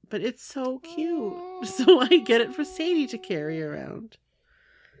 But it's so cute. So I get it for Sadie to carry around.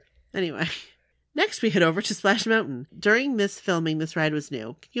 Anyway, next we head over to Splash Mountain. During this filming, this ride was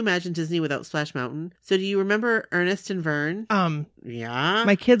new. Can you imagine Disney without Splash Mountain? So do you remember Ernest and Vern? Yeah.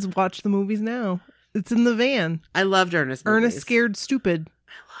 My kids watch the movies now. It's in the van. I loved Ernest movies. Ernest Scared Stupid.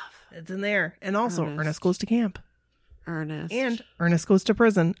 I love It's in there. And also Ernest Goes to Camp. Ernest. And Ernest Goes to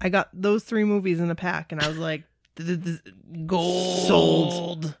Prison. I got those 3 movies in a pack, and I was like, gold.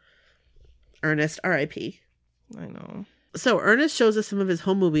 Sold. Ernest, R.I.P. I know. So Ernest shows us some of his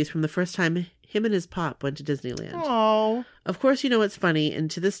home movies from the first time him and his pop went to Disneyland. Oh. Of course, you know it's funny,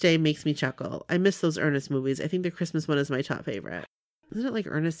 and to this day makes me chuckle. I miss those Ernest movies. I think the Christmas one is my top favorite. Isn't it like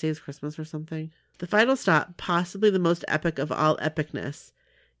Ernest Saves Christmas or something? The final stop, possibly the most epic of all epicness.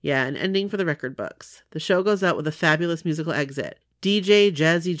 Yeah, an ending for the record books. The show goes out with a fabulous musical exit. DJ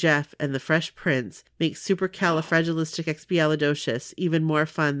Jazzy Jeff and the Fresh Prince make Supercalifragilisticexpialidocious even more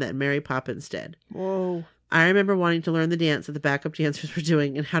fun than Mary Poppins did. Whoa. I remember wanting to learn the dance that the backup dancers were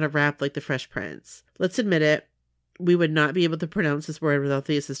doing and how to rap like the Fresh Prince. Let's admit it, we would not be able to pronounce this word without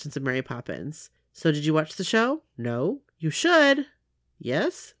the assistance of Mary Poppins. So did you watch the show? No? You should.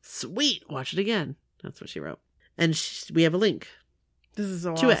 Yes? Sweet. Watch it again. That's what she wrote. And we have a link. This is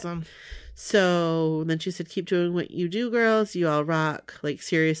so to awesome. It. So then she said, keep doing what you do, girls. You all rock. Like,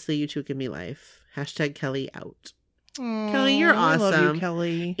 seriously, you two give me life. Hashtag Kelly out. Aww, Kelly, you're awesome. I love you,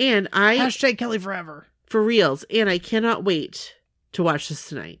 Kelly. And Hashtag Kelly forever. For reals. And I cannot wait to watch this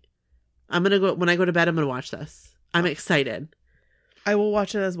tonight. I'm going to go, when I go to bed, I'm going to watch this. I'm excited. I will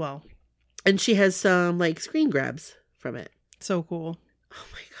watch it as well. And she has some, like, screen grabs from it. So cool. Oh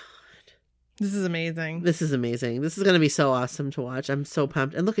my God. This is amazing. This is amazing. This is going to be so awesome to watch. I'm so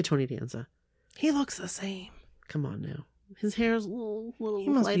pumped. And look at Tony Danza. He looks the same. Come on now. His hair's a little He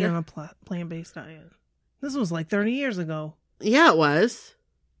must lighter. be on a plant-based diet. This was like 30 years ago. Yeah, it was.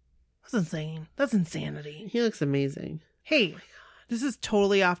 That's insane. That's insanity. He looks amazing. Hey, this is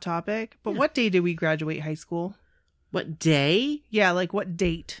totally off topic, but what day did we graduate high school? What day? Yeah, like what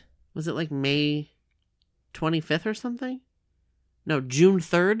date? Was it like May 25th or something? No, June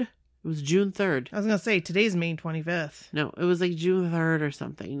 3rd? It was June 3rd. I was going to say, today's May 25th. No, it was like June 3rd or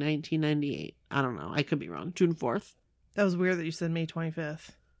something, 1998. I don't know. I could be wrong. June 4th? That was weird that you said May 25th.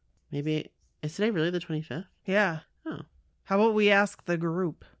 Maybe. Is today really the 25th? Yeah. Oh. How about we ask the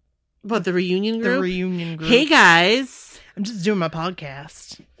group? What, the reunion group? The reunion group. Hey, guys. I'm just doing my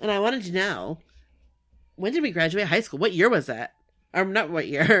podcast. And I wanted to know, when did we graduate high school? What year was that? Or not what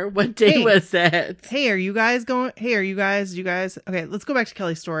year. What day was it? Hey, are you guys going? Hey, are you guys? Okay, let's go back to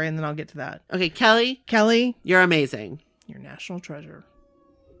Kelly's story and then I'll get to that. Okay, Kelly. Kelly. You're amazing. You're a national treasure.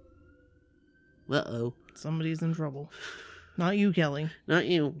 Uh-oh. Somebody's in trouble. Not you, Kelly. Not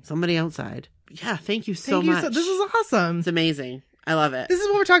you. Somebody outside. Yeah, thank you so much. This is awesome. It's amazing. I love it. This is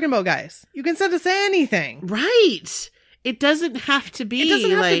what we're talking about, guys. You can send us anything. Right. It doesn't have to be. It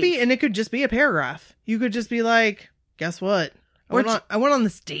doesn't have to be, and it could just be a paragraph. You could just be like, guess what? I went on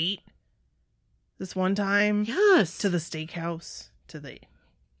this date this one time. Yes. To the steakhouse. To the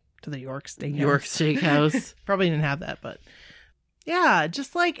York Steakhouse. York Steakhouse. Probably didn't have that, but yeah,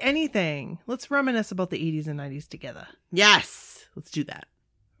 just like anything. Let's reminisce about the 80s and 90s together. Yes. Let's do that.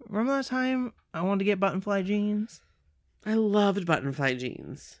 Remember that time I wanted to get button fly jeans? I loved button fly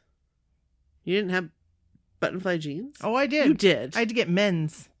jeans. You didn't have button fly jeans? Oh, I did. You did. I had to get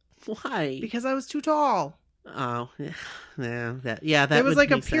men's. Why? Because I was too tall. Oh, yeah. That there was would like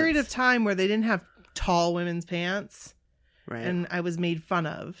a make period sense. of time where they didn't have tall women's pants. Right. And I was made fun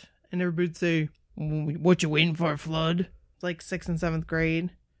of. And everybody would say, what you waiting for, Flood? Like 6th and 7th grade.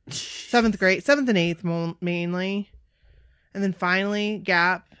 7th and 8th mainly. And then finally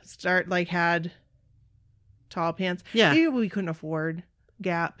Gap had tall pants. Yeah. Maybe we couldn't afford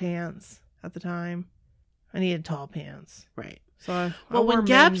Gap pants at the time. I needed tall pants. Right. So I Well, wore when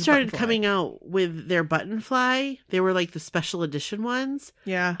Gap men's started button fly. coming out with their button fly, they were like the special edition ones,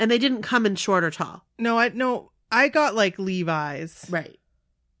 Yeah. and they didn't come in short or tall. No, I got like Levi's. Right.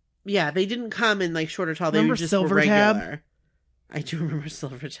 Yeah, they didn't come in like short or tall. They Remember were just Silver regular. Tab? I do remember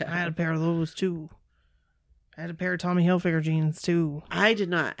Silver Tab. I had a pair of those too. I had a pair of Tommy Hilfiger jeans too. I did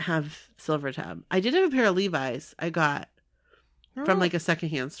not have Silver Tab. I did have a pair of Levi's I got from like a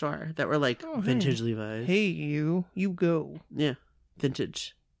secondhand store that were like Oh, hey. vintage Levi's. Hey, you go. Yeah,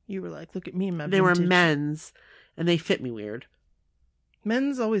 vintage. You were like, look at me, my They were vintage. men's, and they fit me weird.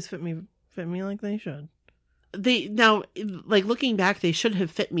 Men's always fit me like they should. They now, like looking back, they should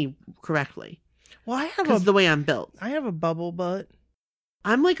have fit me correctly Well, I have because the way I'm built. I have a bubble butt.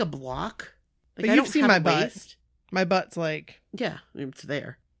 I'm like a block. Like, But I you've don't seen have my a butt. waist. My butt's like, Yeah, it's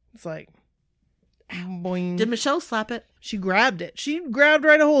there. it's like, boing. Did Michelle slap it? She grabbed it. She grabbed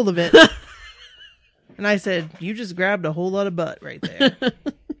right a hold of it. And I said, you just grabbed a whole lot of butt right there.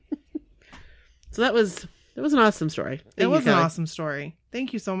 So that was an awesome story. It Thank you, was an Kelly. awesome story.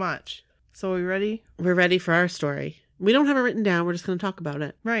 Thank you so much. So are we ready? We're ready for our story. We don't have it written down. We're just going to talk about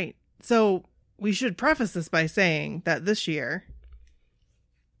it. Right. So we should preface this by saying that this year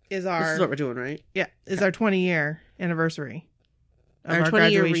is our This is what we're doing, right? is our 20-year anniversary of Our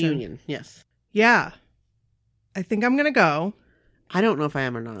 20-year graduation. reunion. Yes. Yeah. I think I'm going to go. I don't know if I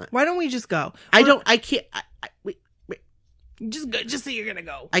am or not. Why don't we just go? I can't. Wait. Just go, just say you're going to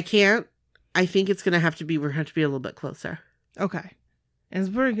go. I can't. I think it's going to have to be, we're going to have to be a little bit closer. Okay.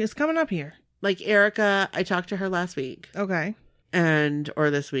 And it's coming up here. Like Erica, I talked to her last week Okay. or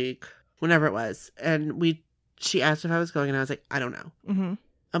this week, whenever it was. And she asked if I was going and I was like, I don't know. Mm-hmm.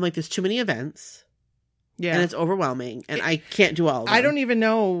 I'm like, there's too many events Yeah. and it's overwhelming and I can't do all of them. I don't even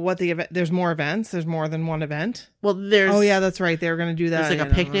know what the event. There's more events. There's more than one event. Well, there's. Oh yeah, that's right. They were going to do that. There's like a I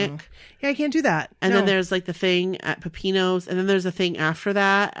don't picnic. know. Yeah, I can't do that. And No. then there's like the thing at Pepino's, and then there's a thing after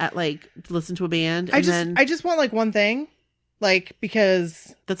that at like to listen to a band. And I just want like one thing, like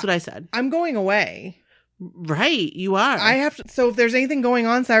because that's what I said. I'm going away. Right, you are. I have to. So if there's anything going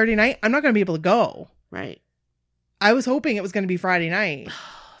on Saturday night, I'm not going to be able to go. Right. I was hoping it was going to be Friday night.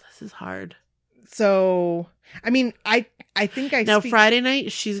 This is hard. So I mean, I think I Now speak- Friday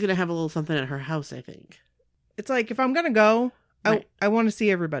night, she's gonna have a little something at her house. I think. It's like if I'm going to go, Right. I want to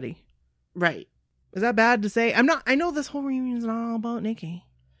see everybody. Right. Is that bad to say? I'm not. I know this whole reunion's not all about Nikki.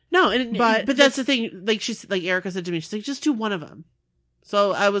 No, But but that's the thing. Like like Erica said to me, she's like, just do one of them.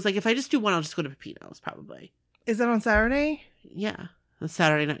 So I was like, if I just do one, I'll just go to Pepino's probably. Is that on Saturday? Yeah, it's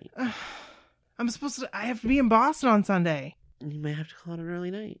Saturday night. I'm supposed to. I have to be in Boston on Sunday. You might have to call it an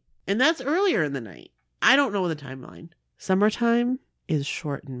early night, and that's earlier in the night. I don't know the timeline. Summertime is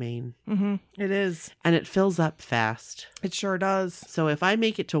short in Maine, Mm-hmm. It is. and it fills up fast. It sure does. So if I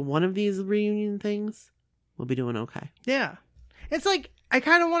make it to one of these reunion things, we'll be doing okay. Yeah. It's like I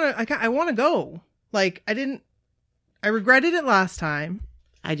kind of want to. I want to go. Like I regretted it last time,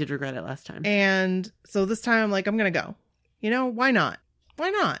 I did regret it last time. and so this time I'm like I'm gonna go. You know why not? Why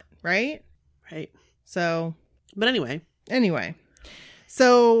not? Right. Right. So But anyway,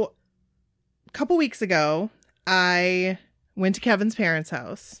 so a couple weeks ago I went to Kevin's parents'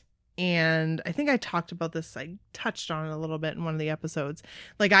 house. And I think I talked about this. I touched on it a little bit in one of the episodes.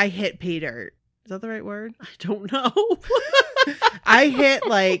 Like I hit pay dirt. Is that the right word? I don't know. I hit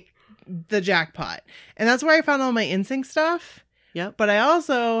like the jackpot. And that's where I found all my NSYNC stuff. Yep. But I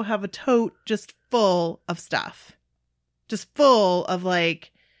also have a tote just full of stuff. Just full of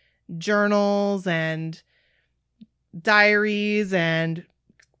like journals and diaries and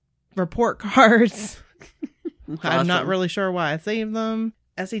report cards. That's I'm not awesome. really sure why I saved them.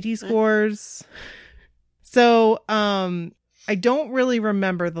 SAT scores. So, I don't really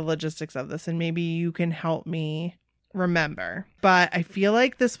remember the logistics of this, and maybe you can help me remember. But I feel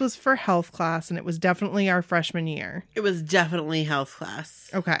like this was for health class, and it was definitely our freshman year. It was definitely health class.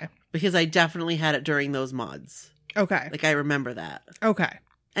 Okay. Because I definitely had it during those mods. Okay. Like, I remember that. Okay.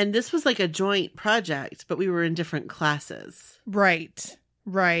 And this was like a joint project, but we were in different classes. Right.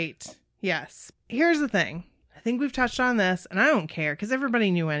 Right. Yes. Here's the thing. I think we've touched on this, and I don't care because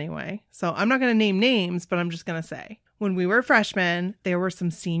everybody knew anyway. So I'm not going to name names, but I'm just going to say when we were freshmen, there were some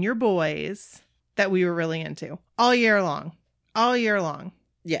senior boys that we were really into all year long. All year long.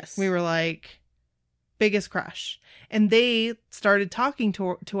 Yes. We were like biggest crush. And they started talking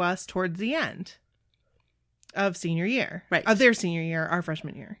to us towards the end of senior year. Right. Of their senior year, our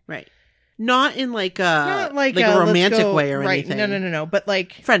freshman year. Right. Not in like a, Not like a let's romantic go- way or right. anything. No. But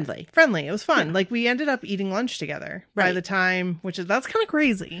like Friendly. friendly. It was fun. Yeah. Like we ended up eating lunch together by Right. the time, that's kind of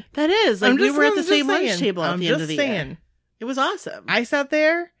crazy. That is. Like, we were at the same lunch table at I'm the end of just the saying. year. It was awesome. I sat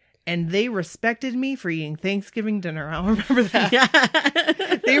there and they respected me for eating Thanksgiving dinner. I'll remember that.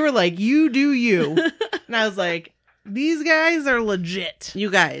 Yeah. They were like, you do you. And I was like, these guys are legit. You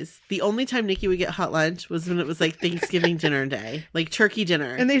guys, the only time Nikki would get hot lunch was when it was like Thanksgiving dinner day, like turkey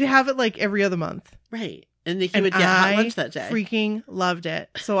dinner. And they'd have it like every other month. Right. And Nikki And would get hot lunch that day. Freaking loved it.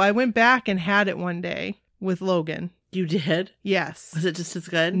 So I went back and had it one day with Logan. You did? Yes. Was it just as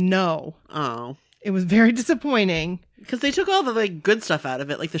good? No. Oh. It was very disappointing. Because they took all the like good stuff out of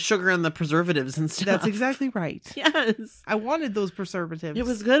it, like the sugar and the preservatives and stuff. That's exactly right. Yes. I wanted those preservatives. It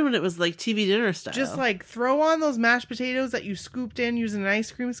was good when it was like TV dinner style. Just like throw on those mashed potatoes that you scooped in using an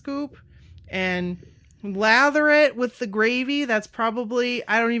ice cream scoop and lather it with the gravy. That's probably,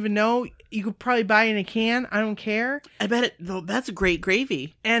 I don't even know. You could probably buy in a can. I don't care. I bet it, though, that's great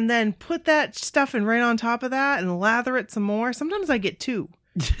gravy. And then put that stuff in right on top of that and lather it some more. Sometimes I get two.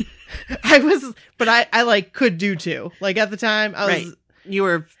 But I like could do two. Like at the time I was, Right. You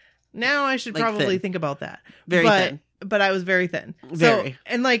were now I should like probably thin. think about that. Very thin. But I was very thin. Very. So,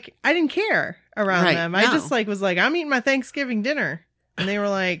 and like, I didn't care around Right, them. I no. just like was like, I'm eating my Thanksgiving dinner. And they were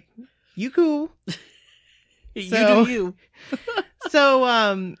like, you cool. So- You do you. So,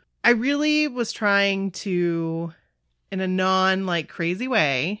 I really was trying to, in a non like crazy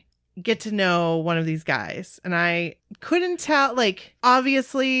way, get to know one of these guys. And I couldn't tell, like,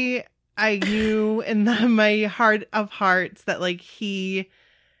 obviously I knew in my heart of hearts that like he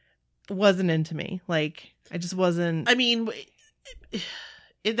wasn't into me. Like, I just wasn't. I mean,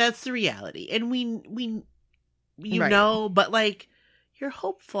 that's the reality. And we you Right. know, but like, you're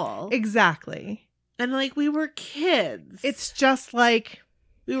hopeful. Exactly. And like, we were kids. It's just like,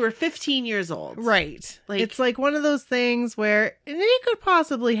 We were 15 years old. right. Like- It's like one of those things where it could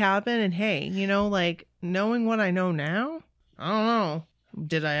possibly happen. And hey, you know, like knowing what I know now, I don't know.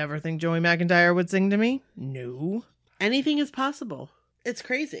 Did I ever think Joey McIntyre would sing to me? No. Anything is possible. It's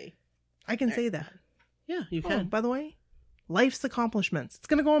crazy. I can say that. Yeah, you Oh, can. by the way, life's accomplishments. It's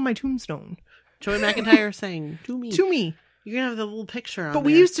going to go on my tombstone. Joey McIntyre saying, to me. To me. You're going to have the little picture on But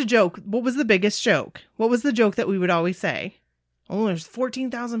we there. used to joke. What was the biggest joke? What was the joke that we would always say? Oh, there's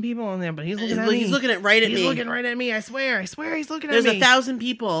 14,000 people in there, but he's looking at me. He's looking at right at He's me. looking right at me. I swear he's looking There's at me. 1,000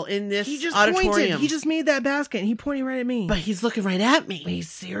 people in this He just auditorium. pointed. He just made that basket and he pointed right at me. But he's looking right at me. He's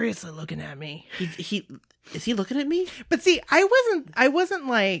seriously looking at me. He is he looking at me? But see, I wasn't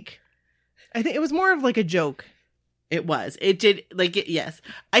like, I think it was more of like a joke. It was. It did like it. Yes,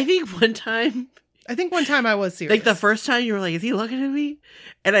 I think one time, I think one time I was serious. like the first time, you were like, "Is he looking at me?"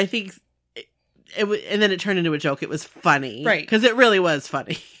 And I think and then it turned into a joke. It was funny, Right. Because it really was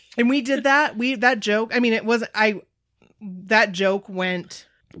funny. And we did that. That joke. I mean, it was that joke went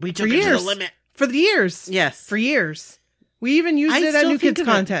We for took it to the years. limit. For the years. Yes, For years. We even used I it at still New think Kids of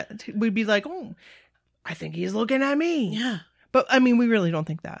it. Content. We'd be like, oh, I think he's looking at me. yeah, But I mean, we really don't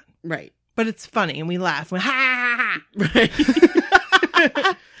think that. right, But it's funny and we laugh. We're, ha ha ha right.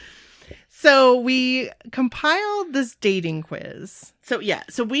 ha. So we compiled this dating quiz. So yeah,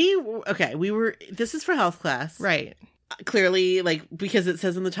 so we were. This is for health class, Right. Clearly, like because it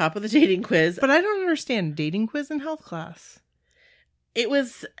says on the top of the dating quiz. But I don't understand dating quiz in health class. It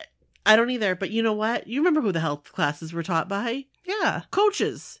was. I don't either. But you know what? You remember who the health classes were taught by? Yeah.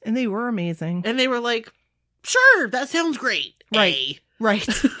 Coaches. And they were amazing. And they were like, sure, that sounds great. Right. A. Right.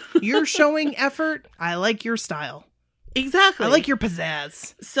 You're showing effort. I like your style. Exactly. I like your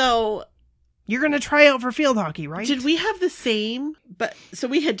pizzazz. So, You're going to try out for field hockey, right? did we have the same, but, so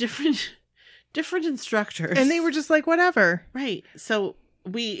we had different instructors. And they were just like, whatever. right. So,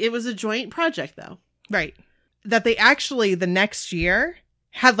 it was a joint project though. Right. That they actually, the next year,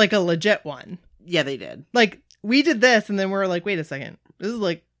 had like a legit one. Yeah, they did. Like, we did this, and then we were like, wait a second. This is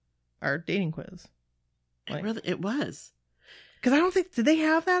like our dating quiz. Like- It was. Because I don't think, did they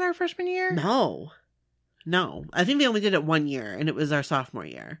have that our freshman year? No. I think they only did it 1 year and it was our sophomore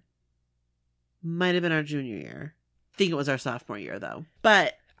year. Might have been our junior year. I think it was our sophomore year though.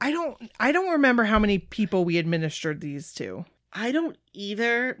 But I don't remember how many people we administered these to. I don't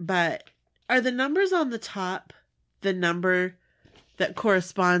either, but are the numbers on the top the number that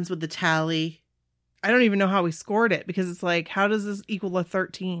corresponds with the tally? I don't even know how we scored it because it's like, how does this equal a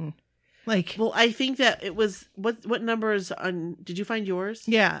 13? Like, Well, I think that it was what number is on, did you find yours?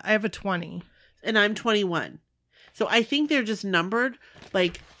 yeah, I have a 20. And I'm 21. So I think they're just numbered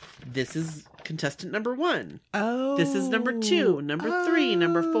like this is contestant number 1. Oh. This is number 2, number 3,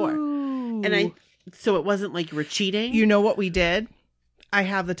 number 4. And so it wasn't like you were cheating. You know what we did? I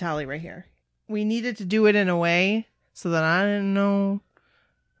have the tally right here. We needed to do it in a way so that I didn't know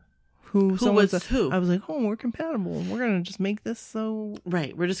who was someone's who. I was like, oh, we're compatible. We're gonna just make this so.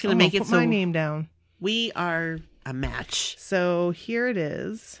 Right. We're just going I'm to make gonna it put my so name down. we are a match. So here it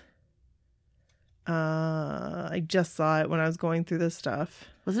is. I just saw it when I was going through this stuff.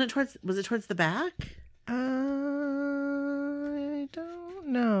 Was it towards the back? I don't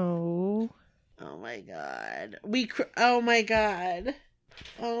know. Oh my god. Oh my god.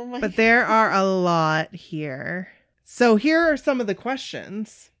 Oh my But there are a lot here. So here are some of the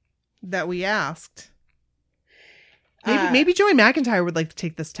questions that we asked. Maybe Joey McIntyre would like to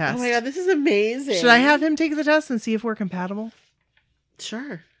take this test. Oh my god, this is amazing. Should I have him take the test and see if we're compatible?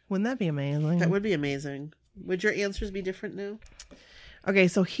 Sure. Wouldn't that be amazing? That would be amazing. Would your answers be different now? Okay,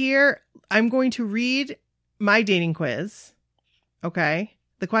 so here I'm going to read my dating quiz. Okay?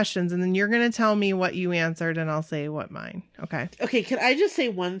 The questions, and then you're going to tell me what you answered, and I'll say what mine. Okay? Okay, can I just say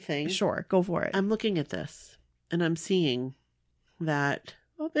one thing? Sure, go for it. I'm looking at this, and I'm seeing that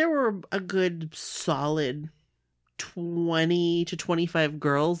there were a good solid 20 to 25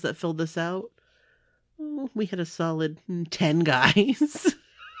 girls that filled this out. We had a solid 10 guys.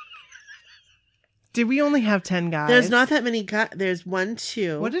 Did we only have 10 guys? There's not that many guys. There's 1,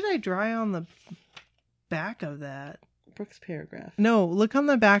 2. What did I draw on the back of that? Brooke's paragraph. No, look on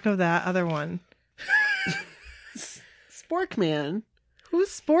the back of that other one. Sporkman. Who's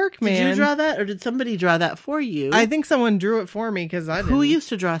Sporkman? Did you draw that, or did somebody draw that for you? I think someone drew it for me because I didn't. Who used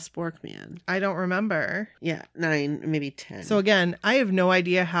to draw Sporkman? I don't remember. Yeah, 9, maybe 10. So again, I have no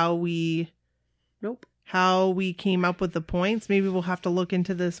idea how we came up with the points. Maybe we'll have to look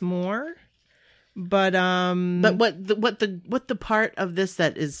into this more. But what the part of this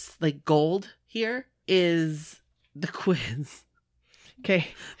that is like gold here is the quiz. Okay,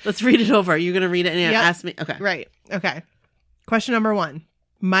 let's read it over. Are you going to read it and ask me? Okay, right. Okay. Question number 1.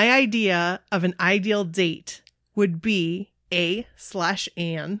 My idea of an ideal date would be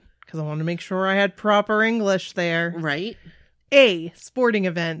A/Ann, because I want to make sure I had proper English there. Right. A, sporting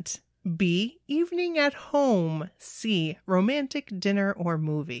event. B, evening at home. C, romantic dinner or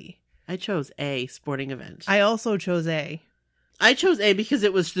movie. I chose A, sporting event. I also chose A. I chose A because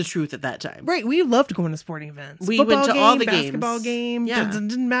it was the truth at that time. Right. We loved going to sporting events. We Football went to game, all the basketball games. game. Yeah.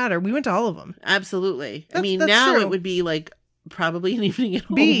 Didn't matter. We went to all of them. Absolutely. I mean, that's now true. it would be like probably an evening at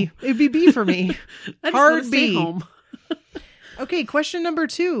home. B. It'd be B for me. I just Hard want to stay B. home. Okay. Question number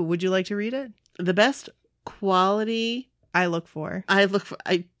 2. Would you like to read it? The best quality I look for. I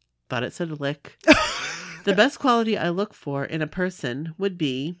thought it said lick. The best quality I look for in a person would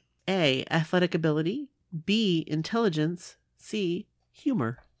be A, athletic ability, B, intelligence, C,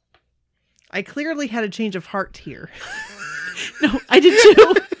 humor. I clearly had a change of heart here. No, I did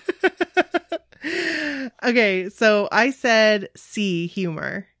too. Okay, so I said C,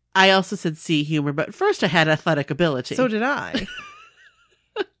 humor. I also said C, humor, but first I had athletic ability. So did I.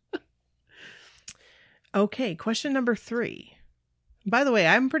 Okay, question number 3. By the way,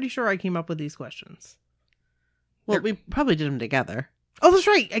 I'm pretty sure I came up with these questions. Well, we probably did them together. Oh, that's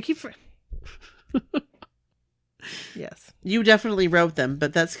right. Yes. You definitely wrote them,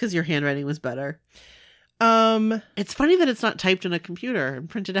 but that's because your handwriting was better. It's funny that it's not typed on a computer and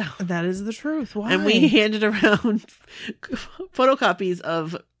printed out. That is the truth. Why? And we handed around photocopies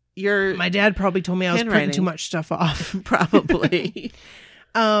of your My dad probably told me I was printing handwriting. too much stuff off. Probably.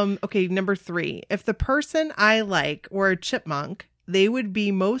 Okay, number 3. If the person I like were a chipmunk, they would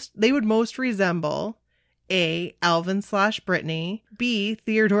most resemble A, Alvin/Brittany, B,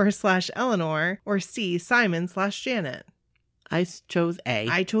 Theodore/Eleanor, or C, Simon/Janet. I chose A.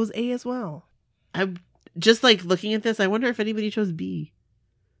 I chose A as well. I'm just like looking at this. I wonder if anybody chose B.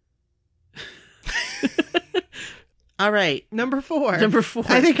 All right. Number 4. Number 4.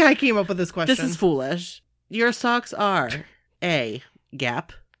 I think I came up with this question. This is foolish. Your socks are A,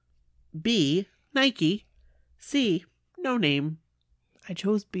 Gap, B, Nike, C, no name. I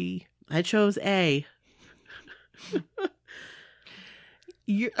chose B. I chose A.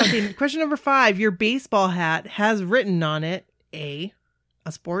 Okay, question number 5. Your baseball hat has written on it A,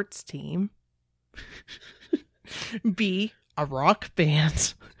 a sports team, B, a rock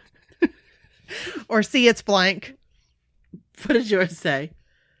band, or C, it's blank. What did yours say?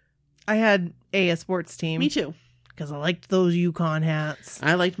 I had A, a sports team. Me too. Because I liked those Yukon hats.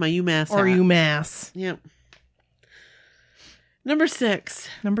 I liked my UMass Or hat. UMass. Yep. Number 6.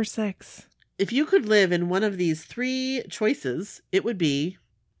 Number 6. If you could live in one of these 3 choices, it would be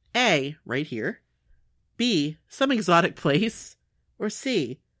A, right here, B, some exotic place, or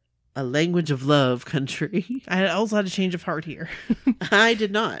C, a language of love country. I also had a change of heart here. I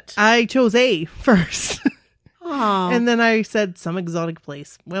did not. I chose A first. Oh. And then I said some exotic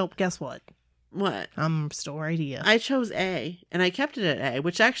place. Well, guess what? What? I'm still right here. I chose A, and I kept it at A,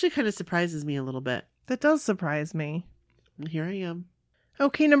 which actually kind of surprises me a little bit. That does surprise me. And here I am.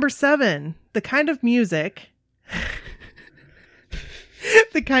 Okay, number 7. The kind of music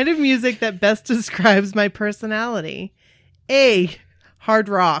The kind of music that best describes my personality. A, hard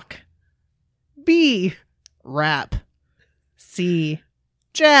rock. B, rap. C,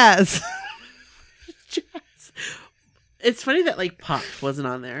 jazz. Jazz. It's funny that like pop wasn't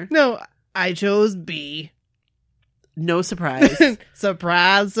on there. No, I chose B. No surprise.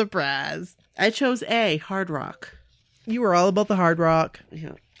 Surprise, surprise. I chose A, hard rock. You were all about the hard rock.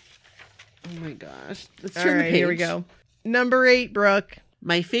 Yeah. Oh my gosh. Let's All turn the right, page. here we go. Number 8, Brooke.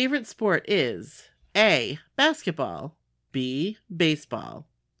 My favorite sport is A, basketball. B, baseball.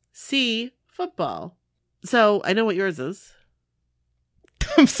 C, football. So I know what yours is.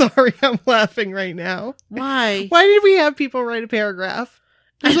 I'm sorry, I'm laughing right now. Why? Why did we have people write a paragraph?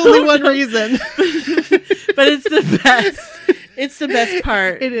 There's I only don't one know. reason. But it's the best. It's the best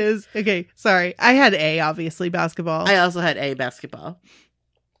part. It is. Okay, sorry. I had A, obviously, basketball. I also had A, basketball.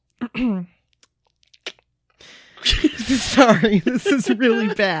 Sorry, this is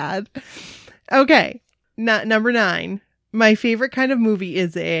really bad. Okay, number 9. My favorite kind of movie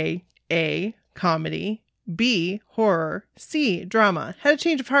is A, comedy. B, horror. C, drama. Had a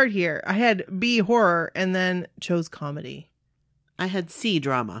change of heart here. I had B, horror, and then chose comedy. I had C,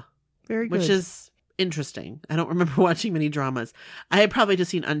 drama, Very good. which is interesting. I don't remember watching many dramas. I had probably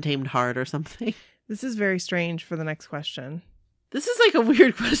just seen Untamed Heart or something. This is very strange for the next question. This is like a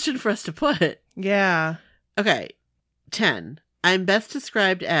weird question for us to put. Yeah. Okay. 10. I'm best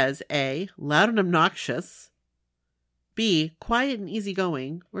described as A, loud and obnoxious. B, quiet and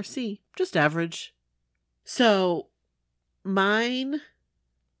easygoing. Or C, just average. So, mine,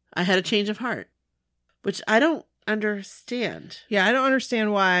 I had a change of heart, which I don't understand. Yeah, I don't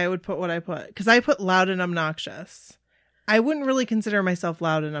understand why I would put what I put. Because I put loud and obnoxious. I wouldn't really consider myself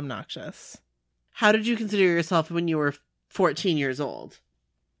loud and obnoxious. How did you consider yourself when you were 14 years old?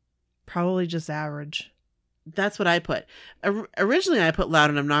 Probably just average. That's what I put. Originally, I put loud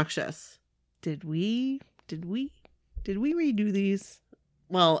and obnoxious. Did we redo these?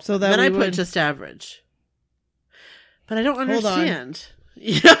 Well, So that then we I put would- just average. But I don't Hold on. understand.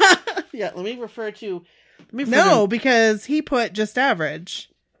 Yeah, yeah. Let me refer to. No, because he put just average.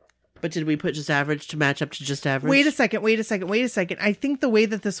 But did we put just average to match up to just average? Wait a second. I think the way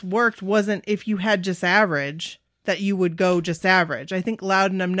that this worked wasn't if you had just average that you would go just average. I think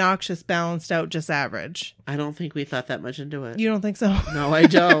loud and obnoxious balanced out just average. I don't think we thought that much into it. You don't think so? No, I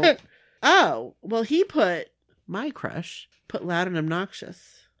don't. Oh, well, he put my crush, put loud and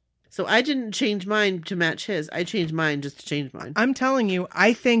obnoxious. So I didn't change mine to match his. I changed mine just to change mine. I'm telling you,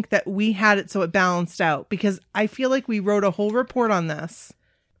 I think that we had it so it balanced out because I feel like we wrote a whole report on this.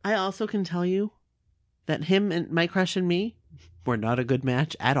 I also can tell you that him and my crush and me were not a good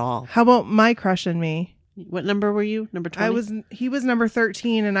match at all. How about my crush and me? What number were you? Number 20? He was number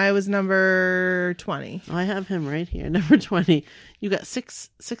 13 and I was number 20. Oh, I have him right here. Number 20. You got 6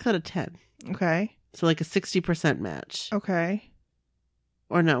 out of 10. Okay. So like a 60% match. Okay.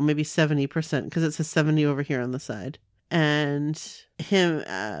 Or no, maybe 70% because it says 70 over here on the side. And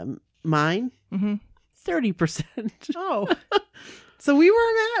him, mine, Mm-hmm. 30%. Oh. So we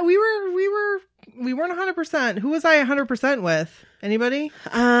weren't 100%. Who was I 100% with? Anybody?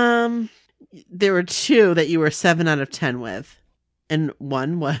 There were 2 that you were 7 out of 10 with. And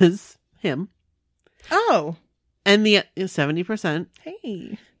one was him. Oh. And the 70%.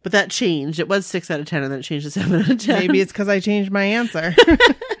 Hey. But that changed. It was 6 out of 10 and then it changed to 7 out of 10. Maybe it's because I changed my answer.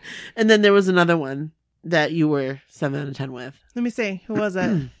 And then there was another one that you were 7 out of 10 with. Let me see. Who was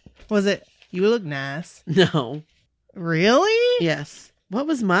it? Was it You Look Nice? No. Really? Yes. What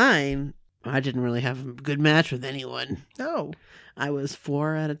was mine? I didn't really have a good match with anyone. No. I was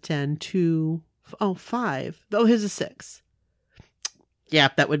 4 out of 10, 2, 5. Oh, here's a 6. Yeah,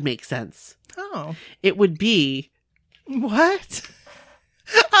 that would make sense. Oh. It would be What?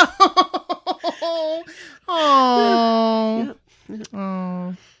 Oh. Oh.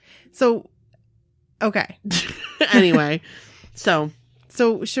 Oh. So, okay. anyway. So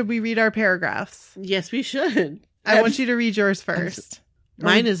Should we read our paragraphs? yes, we should. I want you to read yours first.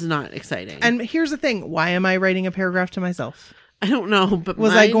 Mine is not exciting. And here's the thing. Why am I writing a paragraph to myself? I don't know, but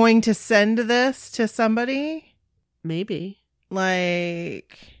Was I going to send this to somebody? Maybe.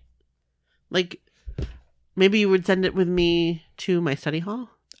 Like, Maybe you would send it with me to my study hall.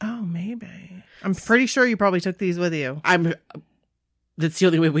 oh, maybe. I'm pretty sure you probably took these with you. That's the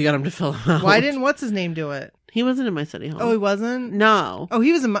only way we got him to fill them out. Why didn't what's his name do it? He wasn't in my study hall. Oh, he wasn't? No. Oh,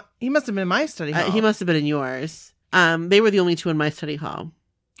 he was he must have been in my study hall. He must have been in yours. They were the only 2 in my study hall.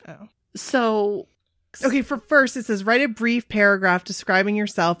 Oh. So Okay, for first, it says, write a brief paragraph describing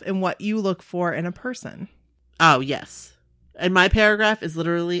yourself and what you look for in a person. Oh, yes. And my paragraph is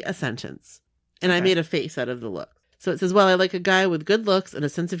literally a sentence. And I Okay. made a face out of the look. So it says, well, I like a guy with good looks and a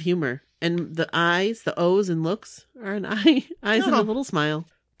sense of humor. And the eyes, the O's and looks are an eye, eyes and a little smile.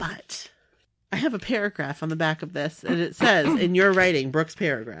 But I have a paragraph on the back of this, and it says, in your writing, Brooke's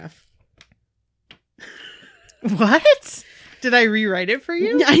paragraph. What? Did I rewrite it for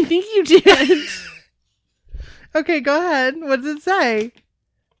you? I think you did. Okay, go ahead. What does it say?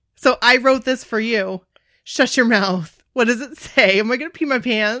 So I wrote this for you. Shut your mouth. What does it say? Am I going to pee my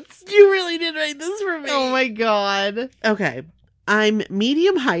pants? You really did write this for me. Oh my God. Okay. I'm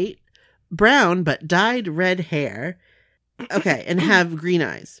medium height, brown but dyed red hair. Okay, and have green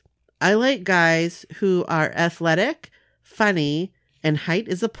eyes. I like guys who are athletic, funny, and height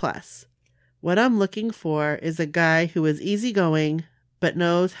is a plus. What I'm looking for is a guy who is easygoing but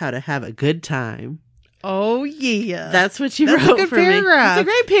knows how to have a good time. Oh yeah. That's what you That's wrote a good for paragraph. me. It's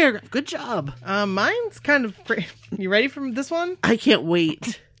a great paragraph. Good job. Mine's kind of... You ready for this one? I can't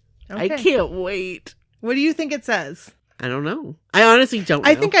wait. Okay. I can't wait. What do you think it says? I don't know. I honestly don't know.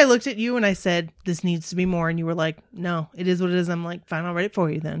 I think I looked at you and I said, this needs to be more. And you were like, no, it is what it is. I'm like, fine, I'll write it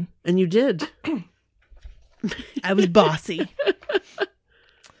for you then. And you did. I was bossy.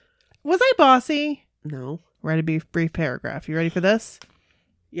 Was I bossy? No. Write a brief paragraph. You ready for this?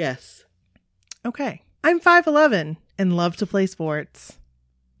 Yes. Okay. I'm 5'11" and love to play sports.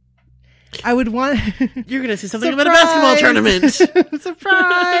 I would want... You're going to say something about a basketball tournament.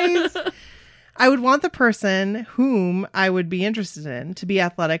 Surprise! I would want the person whom I would be interested in to be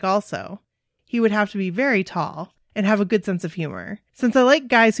athletic also. He would have to be very tall and have a good sense of humor. Since I like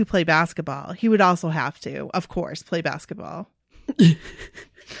guys who play basketball, he would also have to, of course, play basketball.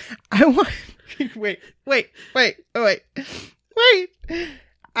 I want... Wait.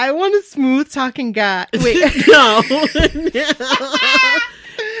 I want a smooth talking guy. Wait. No.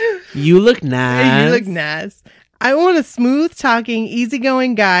 You look nice. You look nice. I want a smooth talking,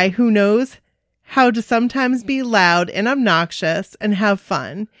 easygoing guy who knows how to sometimes be loud and obnoxious and have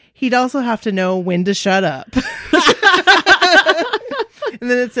fun. He'd also have to know when to shut up. And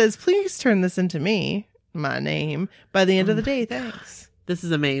then it says, please turn this into me, my name, by the end of the day. Thanks. This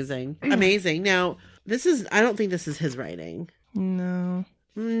is amazing. Amazing. Now, I don't think this is his writing. No.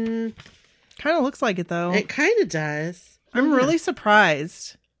 Kind of looks like it, though. It kind of does. I'm really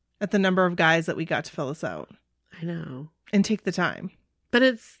surprised at the number of guys that we got to fill this out. I know. And take the time. But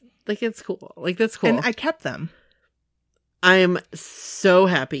it's cool. Like, that's cool. And I kept them. I am so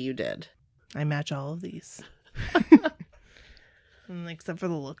happy you did. I match all of these. Except for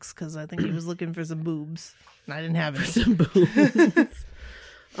the looks, because I think he was looking for some boobs. And I didn't have any. Some boobs.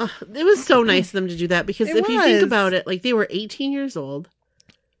 It was so nice of them to do that, because if you think about it, like, they were 18 years old.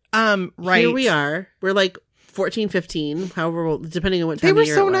 Right. Here we are. We're like 14, 15, however old, depending on what time they were of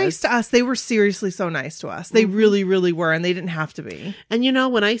year so it was. nice to us. They were seriously so nice to us. They really, really were, and they didn't have to be. And you know,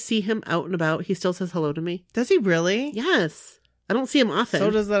 when I see him out and about, he still says hello to me. Does he really? Yes. I don't see him often.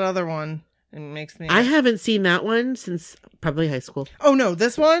 So does that other one. It makes me... I haven't seen that one since probably high school. Oh, no,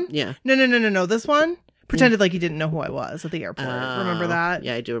 this one? Yeah. No. This one pretended like he didn't know who I was at the airport. Remember that?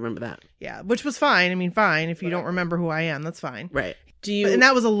 Yeah, I do remember that. Yeah, which was fine. I mean, fine. If you don't remember who I am, that's fine. Right. And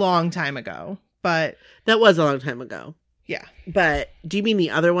that was a long time ago, but... That was a long time ago. Yeah. But do you mean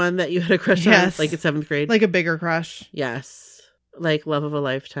the other one that you had a crush on? Like in 7th grade? Like a bigger crush. Yes. Like love of a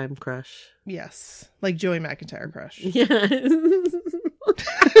lifetime crush. Yes. Like Joey McIntyre crush. Yeah.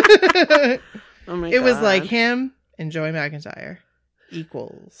 Oh my God. It was like him and Joey McIntyre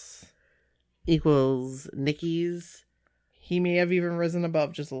equals Nikki's. He may have even risen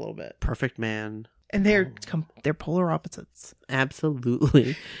above just a little bit. Perfect man. And they're polar opposites.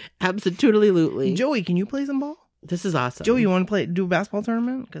 Absolutely. Absolutely. Joey, can you play some ball? This is awesome. Joey, you want to do a basketball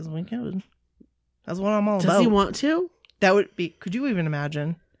tournament? Because we can. That's what I'm all about. Does he want to? That would be... Could you even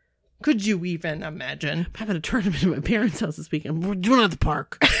imagine? I'm having a tournament at my parents' house this weekend. We're doing it at the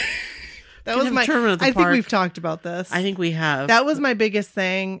park. That was my tournament at the park. I think we've talked about this. I think we have. That was my biggest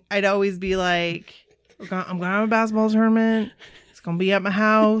thing. I'd always be like, I'm going to have a basketball tournament. It's going to be at my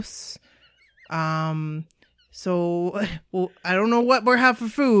house. So, well, I don't know what we're having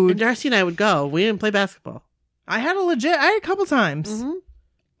for food. And Darcy and I would go. We didn't play basketball. I had a couple times. Mm-hmm.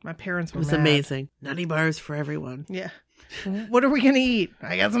 My parents were mad. It was amazing. Nutty bars for everyone. Yeah. What are we going to eat?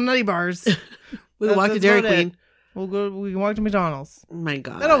 I got some nutty bars. We can walk to Dairy Queen. We can walk to McDonald's. Oh my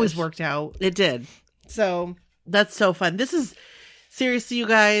God. That always worked out. It did. So. That's so fun. This is, seriously, you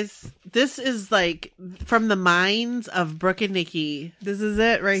guys, this is like from the minds of Brooke and Nikki. This is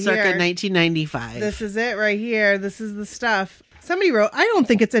it right circa here. Circa 1995. This is it right here. This is the stuff. Somebody wrote, I don't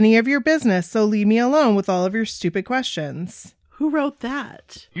think it's any of your business, so leave me alone with all of your stupid questions. Who wrote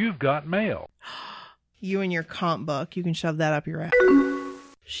that? You've got mail. You and your comp book. You can shove that up your ass.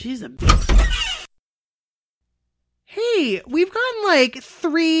 She's a bitch. Wait, we've gotten like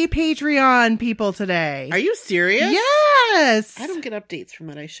 3 Patreon people today. Are you serious? Yes. I don't get updates from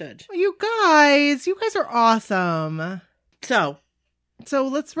that. I should. You guys are awesome. So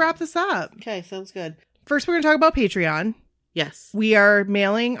let's wrap this up. okay, sounds good. First, we're going to talk about Patreon. Yes. We are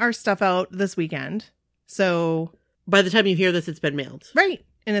mailing our stuff out this weekend. So, By the time you hear this, it's been mailed. right.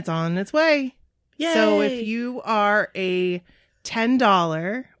 And it's on its way. Yay. So if you are a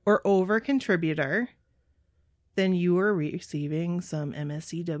 $10 or over contributor, then you are receiving some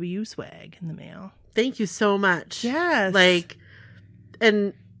MSCW swag in the mail. Thank you so much. Yes. Like,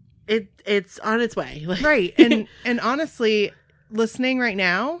 and it's on its way. Like, Right. And honestly, listening right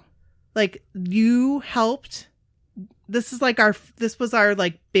now, like you helped. This was our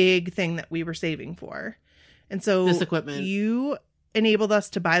like big thing that we were saving for. And so this equipment. you enabled us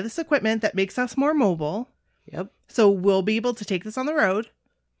to buy this equipment that makes us more mobile. Yep. So we'll be able to take this on the road,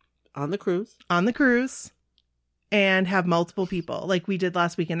 On the cruise. and have multiple people like we did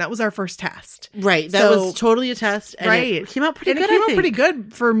last weekend. That was our first test. Right. That So- was totally a test. And Right. It came out pretty And good. it came I out think. pretty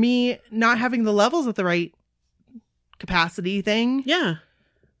good for me not having the levels at the right capacity thing. Yeah.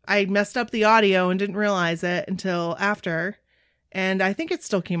 I messed up the audio and didn't realize it until after. And I think it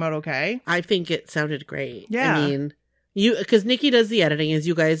still came out okay. I think it sounded great. Yeah. I mean, because Nikki does the editing, as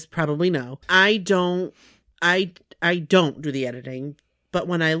you guys probably know. I don't do the editing, but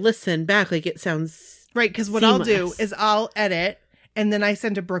when I listen back, like it sounds Right, because what I'll do seamless. is I'll edit and then I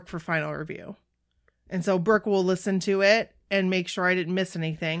send to Brooke for final review. And so Brooke will listen to it and make sure I didn't miss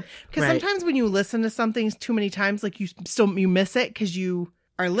anything. Because Right. sometimes when you listen to something too many times, like you miss it because you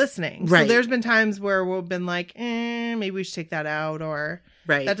are listening. Right. So there's been times where we've been like, maybe we should take that out, or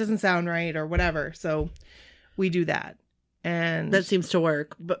right. that doesn't sound right, or whatever. So we do that. And That seems to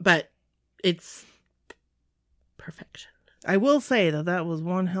work, but it's perfection. I will say that was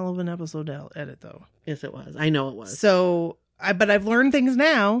one hell of an episode to edit, though. Yes, it was. I know it was. So, but I've learned things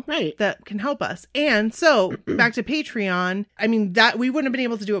now Right. that can help us. And so, back to Patreon. I mean, that we wouldn't have been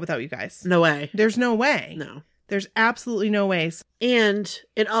able to do it without you guys. No way. There's no way. No. There's absolutely no way. And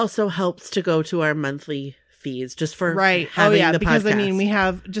it also helps to go to our monthly fees just for Right. having the because podcast. I mean, we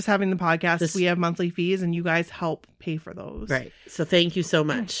have just having the podcast, This- we have monthly fees, and you guys help pay for those. Right. So thank you so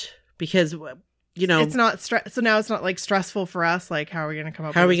much because, you know, It's not so now it's not like stressful for us. Like, how are we going to come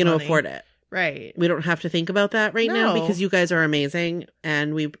up? how are with we going to money? afford it? Right. We don't have to think about that right now No. because you guys are amazing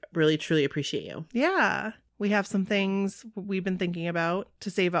and we really, truly appreciate you. Yeah. We have some things we've been thinking about to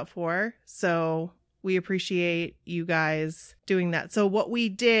save up for. So we appreciate you guys doing that. So what we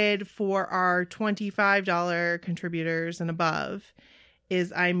did for our $25 contributors and above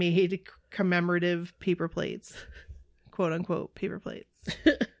is I made commemorative paper plates, quote unquote paper plates.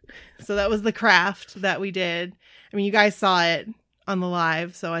 So that was the craft that we did. I mean, you guys saw it on the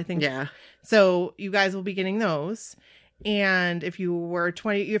live. So I think, Yeah. so you guys will be getting those. And if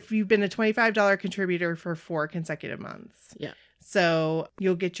you've been a $25 contributor for 4 consecutive months. Yeah. So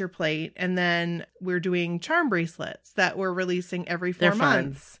you'll get your plate. And then we're doing charm bracelets that we're releasing every 4 They're fun.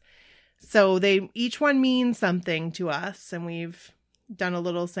 months. So each one means something to us. And we've done a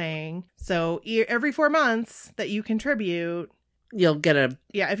little saying. So every 4 months that you contribute, You'll get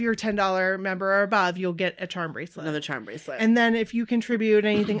if you're a $10 member or above, you'll get a charm bracelet. another charm bracelet. And then if you contribute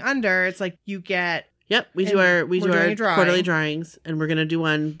anything under, it's like you get. Yep, we do And our we're doing a drawing. quarterly drawings, and we're gonna do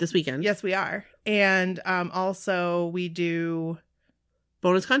one this weekend. Yes, we are. And also we do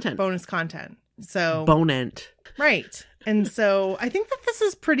bonus content. bonus content. So Bonent. right. And so I think that this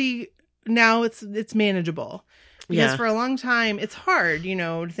is pretty now it's manageable. Because Yeah. for a long time it's hard,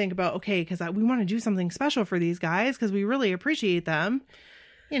 to think about, okay, because we want to do something special for these guys because we really appreciate them,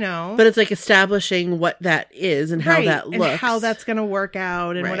 But it's like establishing what that is and how right, that looks, and how that's going to work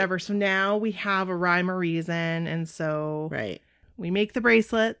out and Right. whatever. So now we have a rhyme or reason, and so right. we make the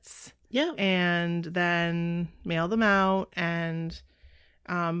bracelets Yeah. and then mail them out. And,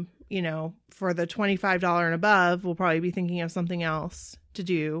 for the $25 and above, we'll probably be thinking of something else to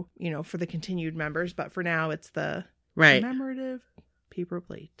do, for the continued members. But for now, it's the Right. commemorative paper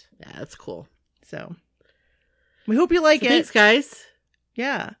plate. Yeah, that's cool. So we hope you like So it. thanks, guys.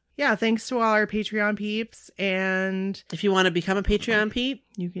 Yeah. Yeah. Thanks to all our Patreon peeps. And If you want to become a Patreon peep,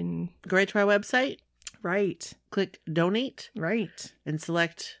 you can, go right to our website, right. click donate, Right. and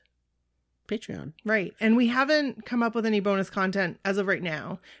select Patreon. Right. And we haven't come up with any bonus content as of right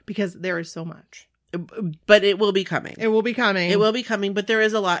now because there is so much. But it will be coming. It will be coming. It will be coming, but there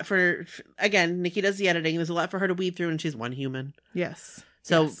is a lot again, Nikki does the editing. There's a lot for her to weed through, and she's one human. Yes.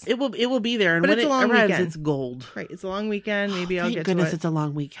 So Yes. it will be there, and But when it's it a long arrives, weekend. it's gold. Right. It's a long weekend. Maybe I'll Thank get goodness to it. it's a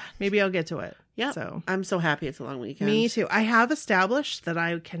long weekend. Maybe I'll get to it. Yeah. So I'm so happy it's a long weekend. me too. I have established that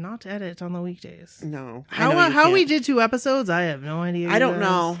I cannot edit on the weekdays. No. How we did 2 episodes, I have no idea. I don't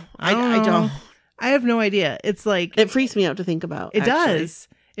know. I know. don't. I have no idea. It's like It freaks me out to think about. it actually. does.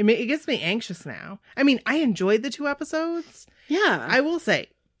 It gets me anxious now. I mean, I enjoyed the 2 episodes. Yeah. I will say,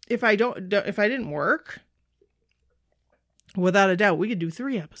 if I didn't work, without a doubt, we could do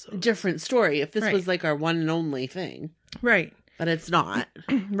 3 episodes. Different story if this Right. was like our one and only thing. Right. But it's not.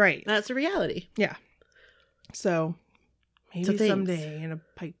 Right. That's the reality. Yeah. So maybe So thanks. someday in a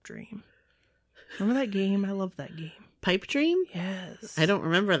pipe dream. Remember that game? I love that game. Pipe Dream? Yes. I don't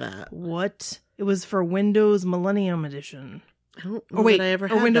remember that. What? It was for Windows Millennium Edition. I don't know Oh wait, that I ever or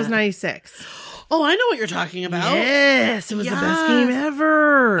had Windows that. 96. Oh, I know what you're talking about. Yes, it was the best game Yes.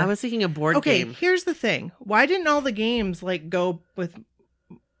 ever. I was thinking a board okay, game. here's the thing. Why didn't all the games like go with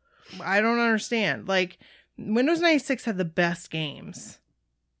I don't understand. Like Windows 96 had the best games.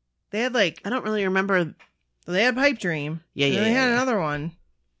 They had like I don't really remember. they had Pipe Dream. Yeah, and yeah, then they yeah, had yeah. another one.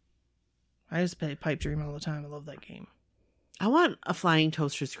 I just play Pipe Dream all the time. I love that game. I want a flying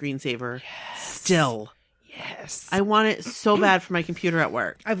toaster screensaver. Still. Yes. I want it so bad for my computer at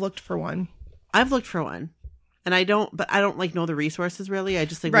work. I've looked for one. I've looked for one. And I don't like know the resources really. I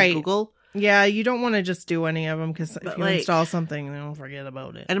just like Right. with Google. Yeah, you don't want to just do any of them because if But, you like- install something, then don't forget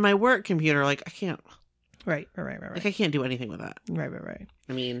about it. And my work computer, like I can't Right. like I can't do anything with that. Right.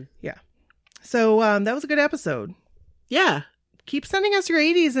 I mean, So that was a good episode. yeah. Keep sending us your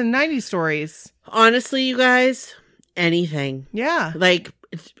 80s and 90s stories. Honestly, you guys, anything. Yeah. Like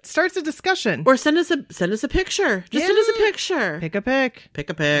Starts a discussion. or send us a picture. Just send us a Yeah. picture. Pick a pick. Pick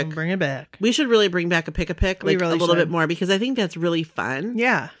a pick. And bring it back. We should really bring back a pick We like really a little should. bit more because I think that's really fun.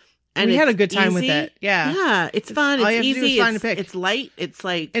 Yeah. And we had a it's good time with easy. it. Yeah. Yeah, it's fun. All It's you have to do is easy. find a pick. It's light. It's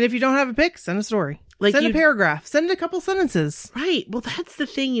like And if you don't have a pick, send a story. Like send you- a paragraph. Send a couple sentences. right. Well, that's the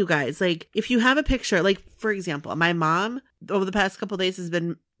thing, you guys. Like if you have a picture, like for example, my mom over the past couple of days has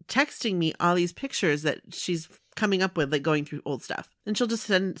been texting me all these pictures that she's coming up with, like going through old stuff, and she'll just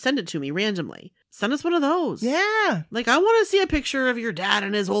send it to me randomly. Send us one of those. Yeah. Like I want to see a picture of your dad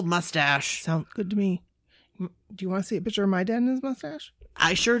and his old mustache. Sounds good to me. Do you want to see a picture of my dad and his mustache?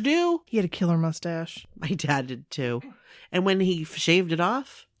 I sure do. He had a killer mustache. My dad did too. And when he shaved it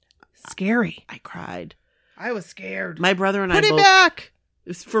off, Scary. I cried. I was scared. My brother and Put I it both. back. It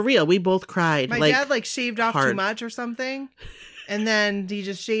was for real. We both cried. My like, dad like shaved off too hard. much or something. And then he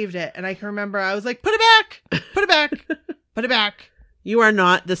just shaved it. And I can remember I was like, put it back. Put it back. Put it back. You are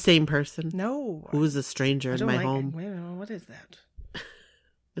not the same person. No. Who is a stranger I in don't my like home? it. Wait a minute, what is that?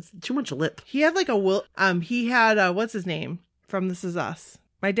 It's too much lip. He had like he had what's his name from This Is Us.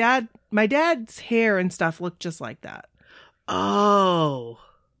 My dad's hair and stuff looked just like that. Oh,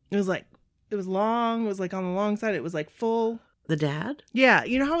 It was long. It was like on the long side. It was like full. the dad? Yeah,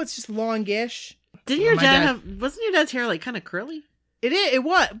 you know how it's just longish. Didn't Well, your my dad dad- have? Wasn't your dad's hair like kind of curly? It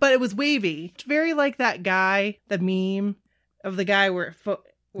was, but it was wavy. It's very like that guy, the meme of the guy where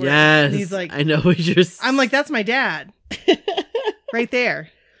he's like, I know what you're. I'm like, that's my dad, right there.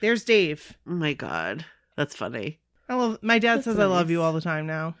 There's Dave. oh my god, that's funny. I love. My dad That's says I love nice. you all the time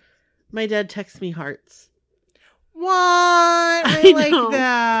now. My dad texts me hearts, What? I I like know.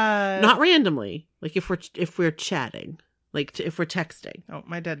 that. not randomly. Like if we're chatting, like if we're texting. Oh,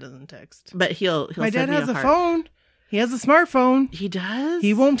 my dad doesn't text. But he'll My dad send me has a heart. phone. He has a smartphone. He does.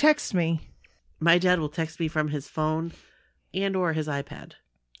 He won't text me. My dad will text me from his phone and or his iPad.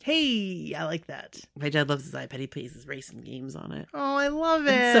 Hey, I like that. My dad loves his iPad. He plays his racing games on it. Oh, I love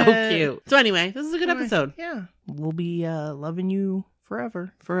it. It's so cute. So anyway, this is a good episode. Yeah. We'll be loving you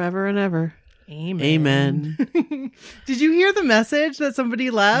forever. Forever and ever. Amen. Amen. Did you hear the message that somebody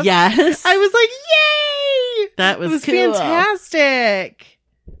left? Yes. I was like, yay! That was It was cool. fantastic.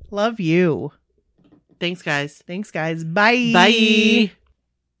 Love you. Thanks, guys. Thanks, guys. Bye. Bye.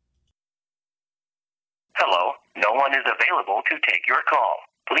 Hello, no one is available to take your call.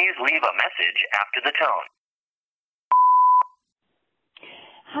 Please leave a message after the tone.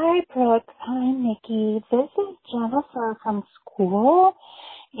 Hi, Brooke. Hi, Nikki. This is Jennifer from school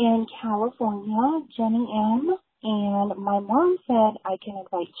in California, Jenny M. And my mom said I can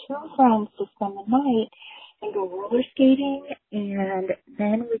invite 2 friends to spend the night and go roller skating, and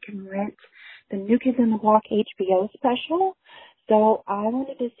then we can rent the New Kids on the Block HBO special. So I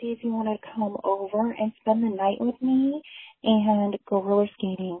wanted to see if you want to come over and spend the night with me and go roller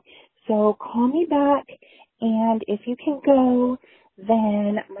skating. So call me back, and if you can go,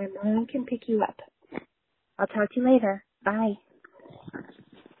 then my mom can pick you up. I'll talk to you later. Bye.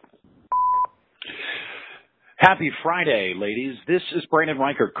 Happy Friday, ladies. This is Brandon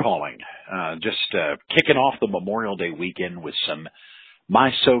Reichert calling. Just kicking off the Memorial Day weekend with some my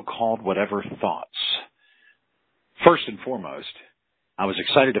so-called whatever thoughts. First and foremost, I was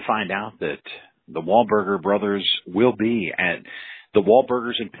excited to find out that the Wahlburger brothers will be at the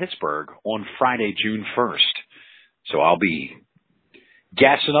Wahlburgers in Pittsburgh on Friday, June 1st. So I'll be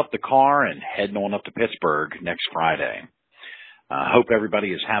gassing up the car and heading on up to Pittsburgh next Friday. Hope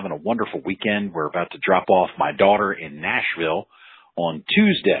everybody is having a wonderful weekend. We're about to drop off my daughter in Nashville on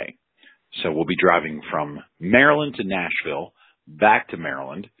Tuesday. So we'll be driving from Maryland to Nashville, back to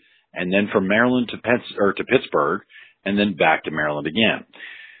Maryland, and then from Maryland to Pittsburgh, and then back to Maryland again.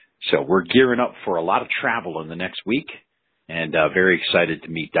 So we're gearing up for a lot of travel in the next week, and very excited to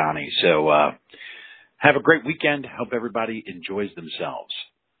meet Donnie. So have a great weekend. Hope everybody enjoys themselves.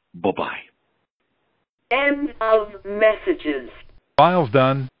 Bye-bye. End of messages. Files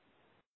done.